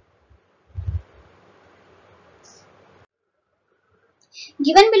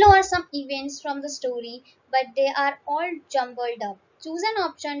 Given below are some events from the story, but they are all jumbled up. Choose an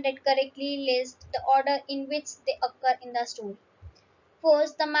option that correctly lists the order in which they occur in the story.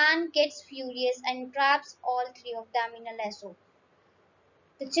 First, the man gets furious and traps all three of them in a lasso.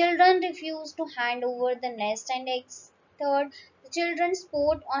 The children refuse to hand over the nest and eggs. Third, the children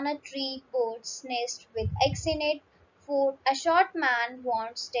sport on a tree bird's nest with eggs in it. Fourth, a short man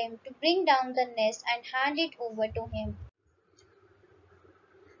wants them to bring down the nest and hand it over to him.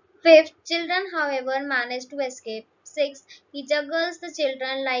 Fifth, children however manage to escape. Sixth, he juggles the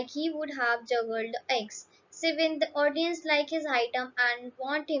children like he would have juggled the eggs. Seventh, the audience like his item and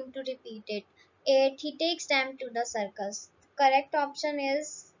want him to repeat it. Eighth, he takes them to the circus. The correct option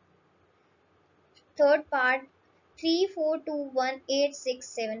is third part 3, 4, 2, 1, 8, 6,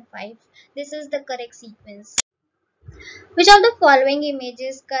 7, 5. This is the correct sequence. Which of the following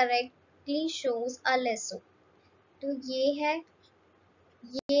images correctly shows a lasso? तो ये है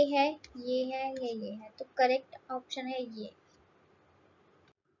ये है तो correct option है ये.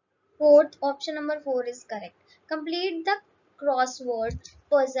 Fourth, option number 4 is correct. Complete the crossword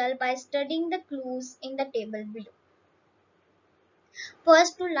puzzle by studying the clues in the table below.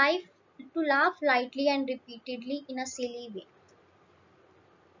 First, to laugh lightly and repeatedly in a silly way.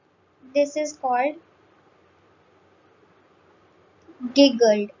 This is called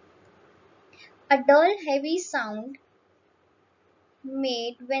giggled. A dull, heavy sound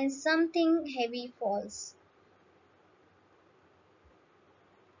made when something heavy falls.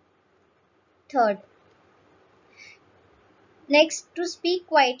 Third, next, to speak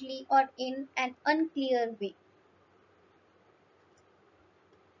quietly or in an unclear way.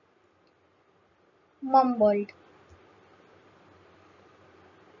 Mumbled.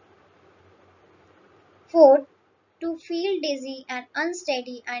 Fourth, to feel dizzy and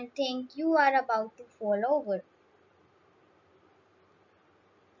unsteady and think you are about to fall over.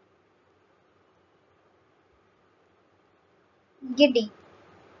 Giddy.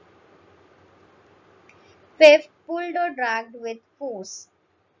 Fifth, pulled or dragged with force.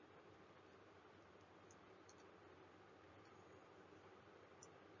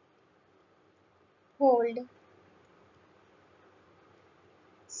 Hold.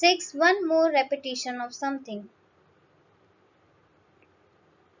 Sixth, one more repetition of something.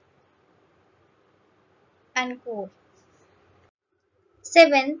 Encore.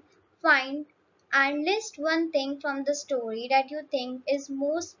 Seventh, find and list one thing from the story that you think is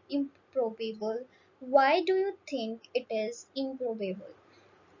most improbable. Why do you think it is improbable?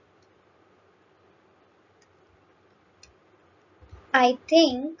 I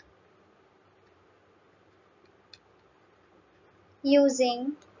think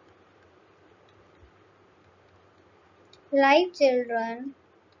using live children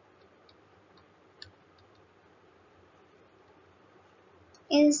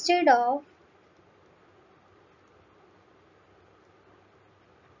instead of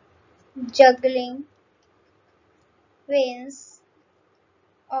juggling pins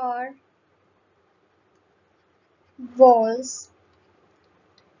or balls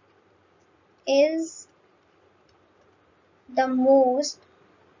is the most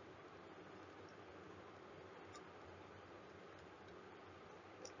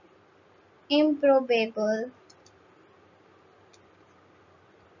improbable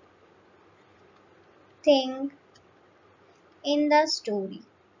thing in the story.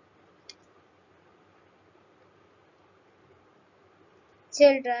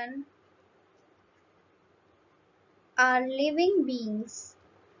 Children are living beings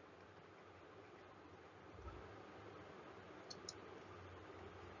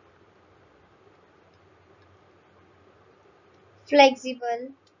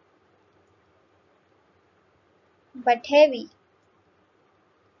flexible but heavy.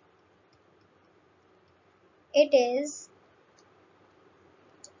 It is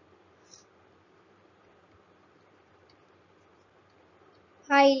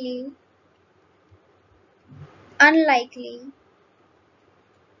highly unlikely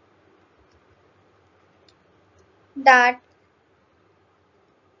that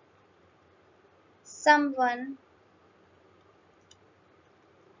someone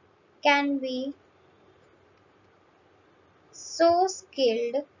can be so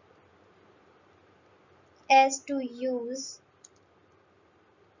skilled as to use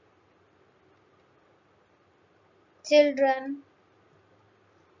children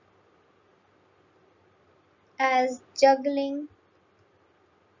as juggling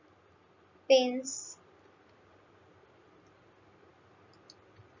pins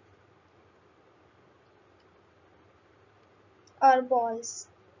or balls.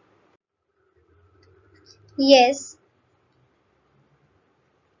 Yes,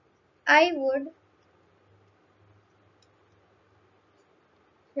 I would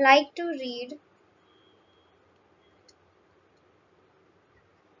like to read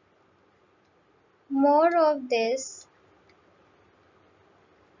more of this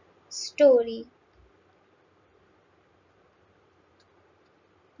story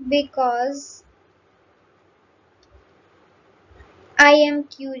because I am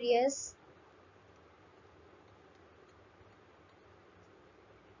curious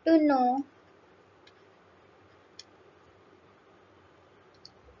to know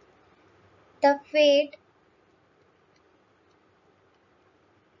the fate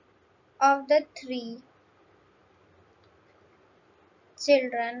of the three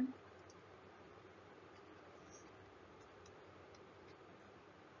children,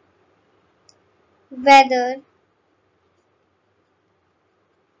 whether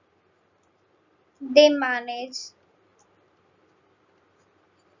they manage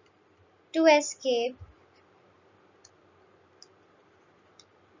to escape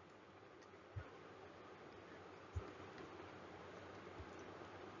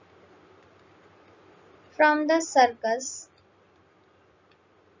from the circus.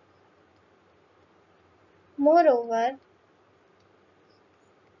 Moreover,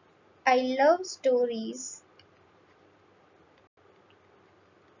 I love stories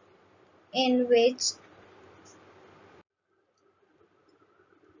in which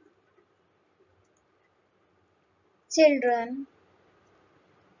children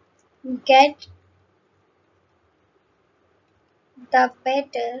get the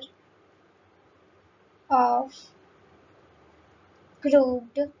better of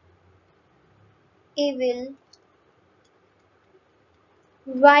crooked evil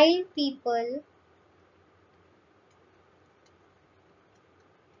while people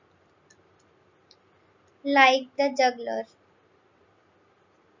like the juggler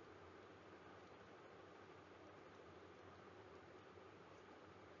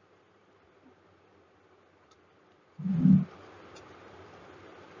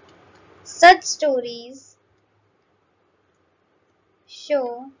such stories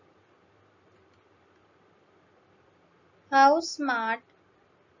show how smart,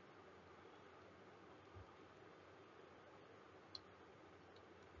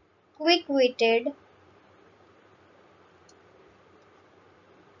 quick-witted,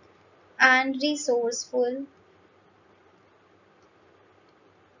 and resourceful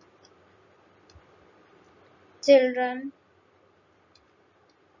children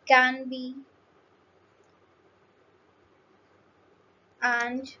can be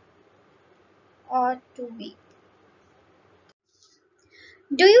and ought to be.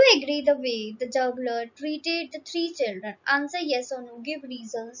 Do you agree the way the juggler treated the three children? Answer yes or no. Give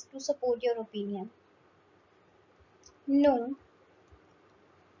reasons to support your opinion. No,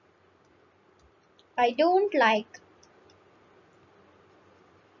 I don't like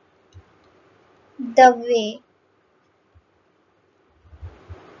the way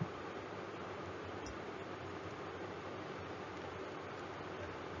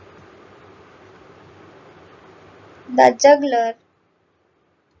the juggler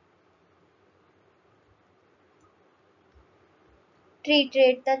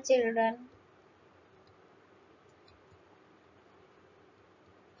treated the children.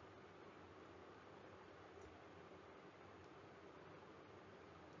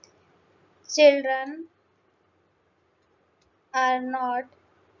 Children are not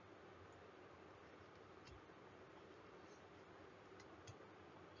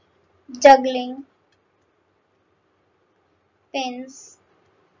juggling pins,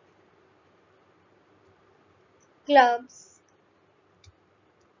 clubs,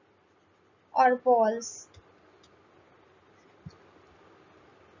 or balls.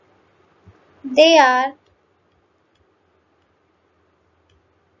 They are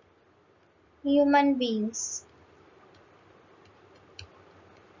human beings.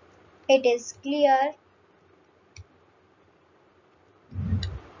 It is clear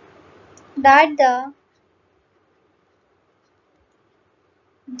that the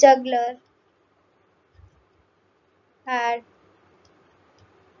juggler had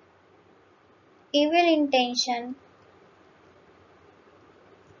evil intention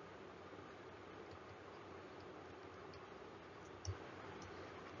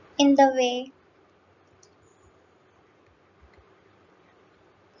in the way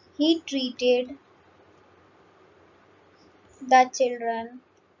he treated the children.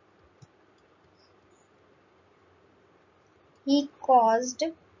 He caused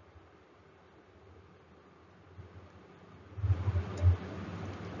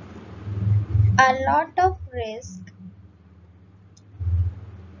a lot of risk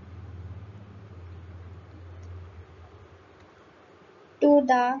to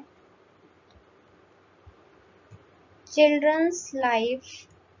the children's life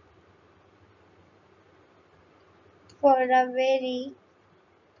for a very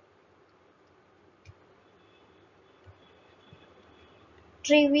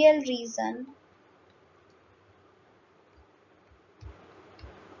trivial reason.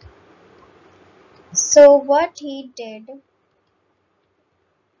 So, what he did to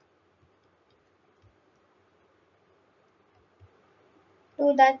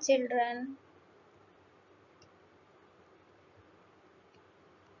the children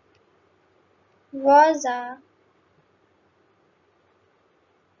was a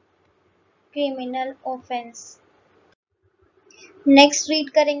criminal offense. Next read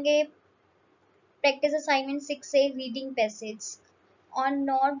करेंगे practice assignment 6 से reading passage on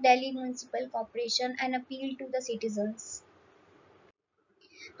north Delhi municipal corporation and appeal to the citizens.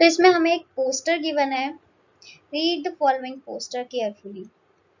 तो इसमें हमें एक poster given है। Read the following poster carefully.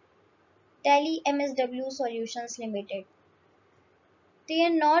 Delhi MSW solutions limited. तो ये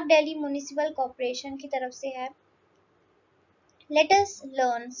north Delhi municipal corporation की तरफ से है। Let us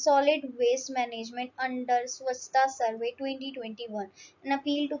learn solid waste management under स्वच्छता सर्वे 2021 and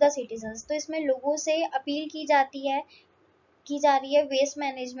appeal to the citizens। तो इसमें लोगों से अपील की जा रही है वेस्ट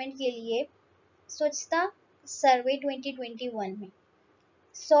मैनेजमेंट के लिए स्वच्छता सर्वे 2021 में।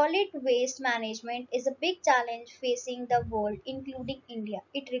 Solid waste management is a big challenge facing the world, including India.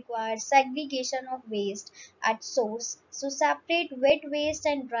 It requires segregation of waste at source, so separate wet waste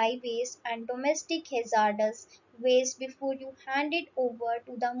and dry waste and domestic hazardous waste before you hand it over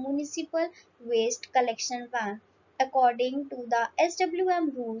to the municipal waste collection van. According to the SWM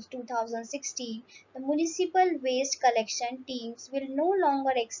rules 2016, the municipal waste collection teams will no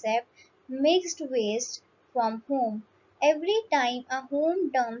longer accept mixed waste from home. Every time a home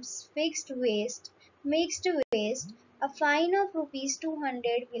dumps mixed waste, a fine of rupees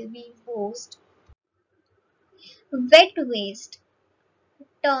 200 will be imposed. Wet waste.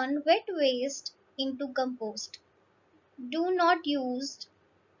 Turn wet waste into compost. Do not use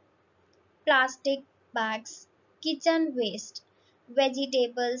plastic bags. Kitchen waste.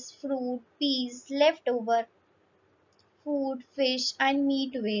 Vegetables, fruit, peas, leftover food, fish and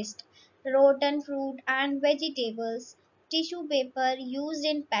meat waste, rotten fruit and vegetables, tissue paper used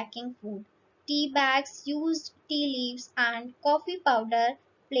in packing food, tea bags, used tea leaves and coffee powder,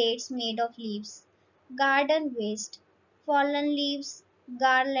 plates made of leaves, garden waste, fallen leaves,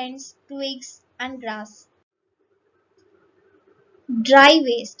 garlands, twigs and grass. Dry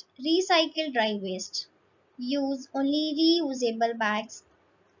waste, recycle dry waste. Use only reusable bags,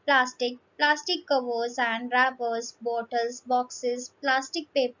 plastic covers and wrappers, bottles, boxes,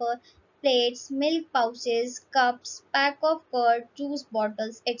 plastic paper, plates, milk pouches, cups, pack of curd, juice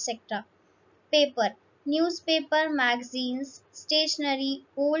bottles, etc. Paper, newspaper, magazines, stationery,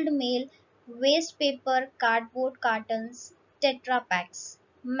 old mail, waste paper, cardboard cartons, tetra packs.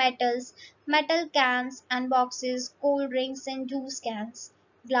 Metals, metal cans and boxes, cold drinks and juice cans.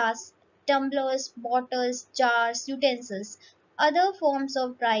 Glass, tumblers, bottles, jars, utensils. Other forms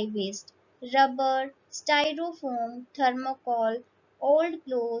of dry waste, rubber, styrofoam, thermocol, old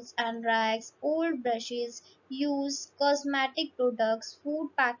clothes and rags, old brushes, used cosmetic products,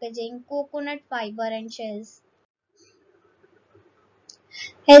 food packaging, coconut fiber and shells.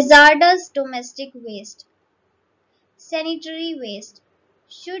 Hazardous domestic waste. Sanitary waste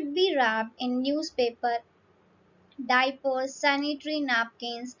should be wrapped in newspaper, diapers, sanitary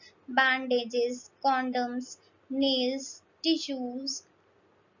napkins, bandages, condoms, nails, tissues,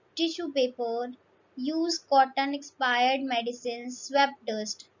 tissue paper, used cotton, expired medicines, swept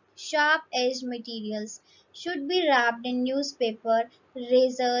dust. Sharp-edged materials should be wrapped in newspaper,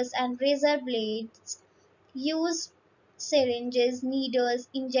 razors and razor blades. Use syringes, needles,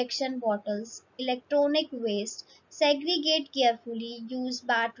 injection bottles, electronic waste. Segregate carefully. Use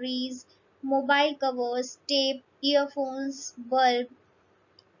batteries, mobile covers, tape, earphones, bulb,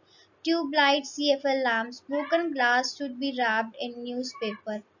 tube lights, CFL lamps. Broken glass should be wrapped in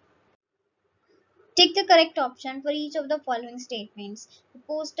newspaper. Tick the correct option for each of the following statements. The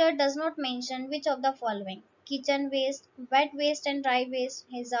poster does not mention which of the following: kitchen waste, wet waste and dry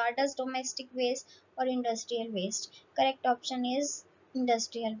waste, hazardous domestic waste, or industrial waste. Correct option is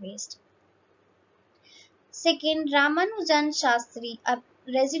industrial waste. Second, Ramanujan Shastri, a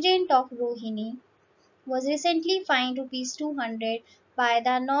resident of Rohini, was recently fined Rs 200 by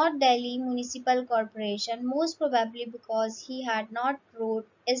the North Delhi Municipal Corporation, most probably because he had not wrote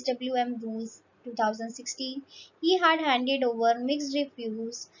SWM rules 2016. He had handed over mixed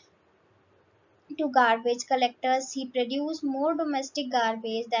refuse to garbage collectors. He produced more domestic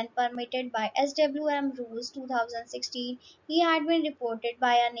garbage than permitted by SWM rules 2016. He had been reported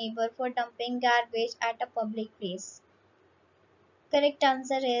by a neighbor for dumping garbage at a public place. Correct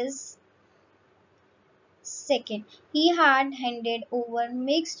answer is second, he had handed over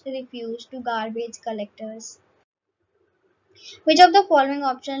mixed refuse to garbage collectors. Which of the following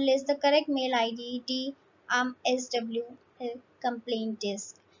option lists the correct mail ID? D. SWL complaint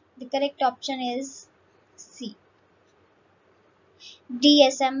disk. The correct option is C.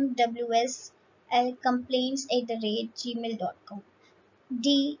 DSMWSL complaints@gmail.com.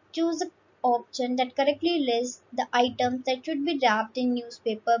 D. Choose the option that correctly lists the items that should be wrapped in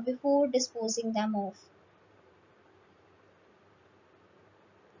newspaper before disposing them off.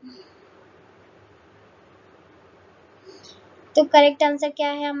 तो correct answer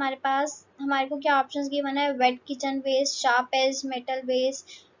क्या है हमारे पास? हमारे को क्या options given है? Wait kitchen waste, sharp as metal waste,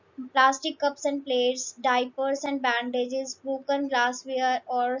 plastic cups and plates, diapers and bandages, broken glassware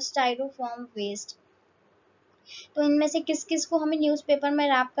और स्टाइरोफॉर्म waste. तो इनमें से किस किस को हमें न्यूज़पेपर में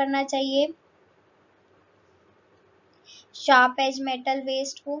रैप करना चाहिए? शार्प एज मेटल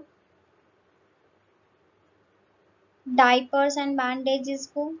वेस्ट को, डाइपर्स एंड बैंडेजेस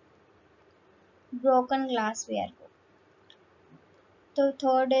को, ब्रोकन ग्लासवेयर को. तो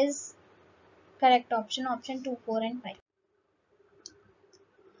third is correct option, option 2, 4 and 5.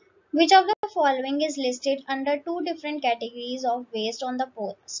 Which of the following is listed under two different categories of waste on the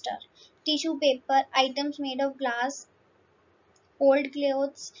poster? Tissue paper, items made of glass, old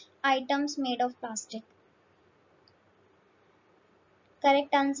clothes, items made of plastic.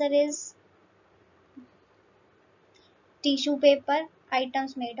 Correct answer is tissue paper,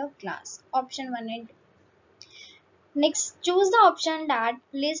 items made of glass. Option 1 and 2. Next, choose the option that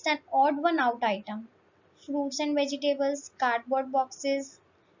lists an odd one out item. Fruits and vegetables, cardboard boxes,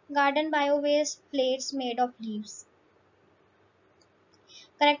 garden bio-waste, plates made of leaves.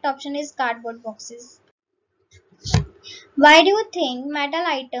 Correct option is cardboard boxes. Why do you think metal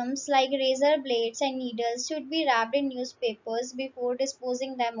items like razor blades and needles should be wrapped in newspapers before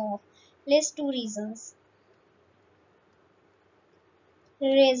disposing them off? List two reasons.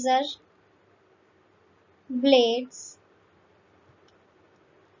 Razor blades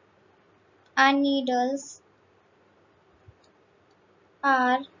and needles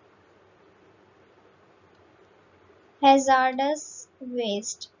are hazardous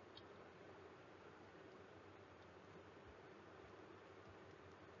waste.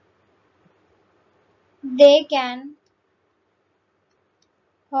 They can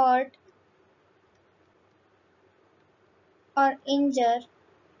hurt or injure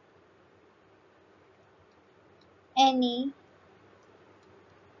any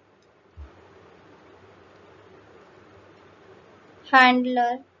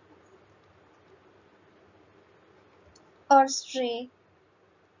handler or stray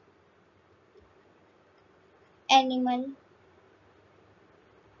animal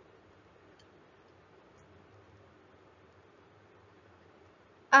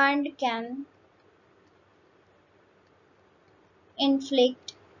and can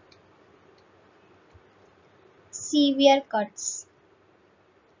inflict severe cuts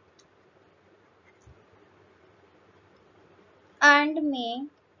and may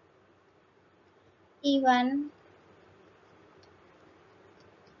even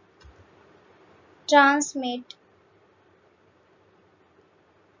transmit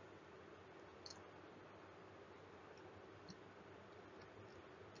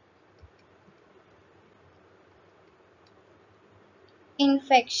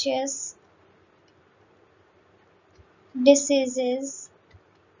infectious diseases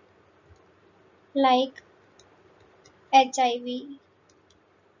like HIV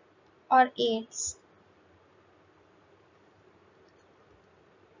or aids.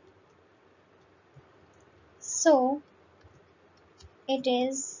 So it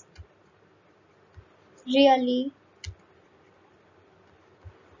is really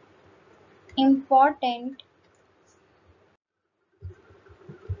important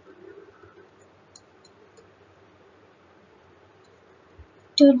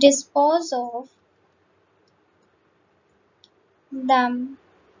to dispose of them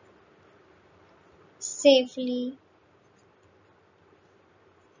safely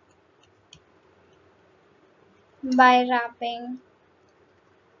by wrapping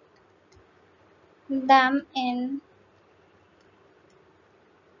them in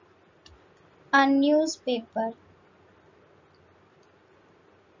a newspaper.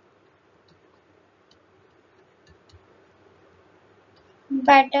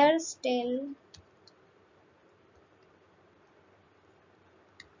 Better still,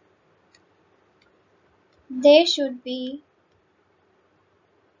 they should be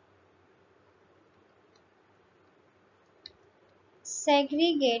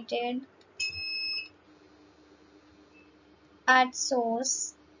segregated at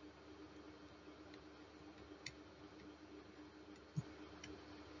source,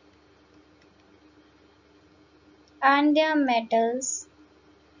 and their metals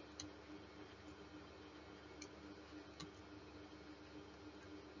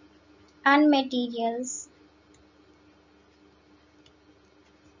and materials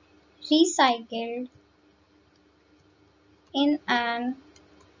recycled in an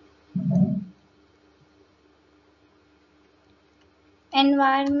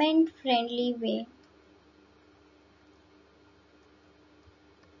environment friendly way.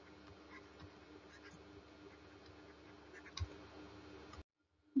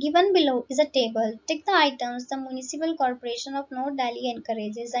 Given below is a table. Tick the items the Municipal Corporation of North Delhi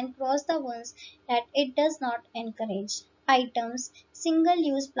encourages and cross the ones that it does not encourage. Items: single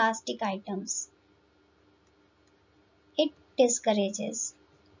use plastic items. It discourages.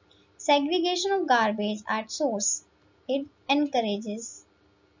 Segregation of garbage at source. It encourages.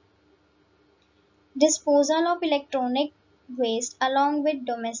 Disposal of electronic waste along with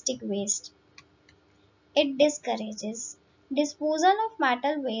domestic waste. It discourages. Disposal of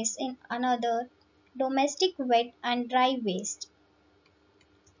metal waste in another domestic wet and dry waste.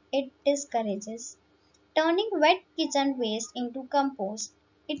 It discourages. Turning wet kitchen waste into compost.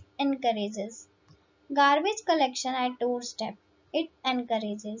 It encourages. Garbage collection at doorstep. It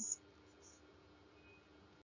encourages.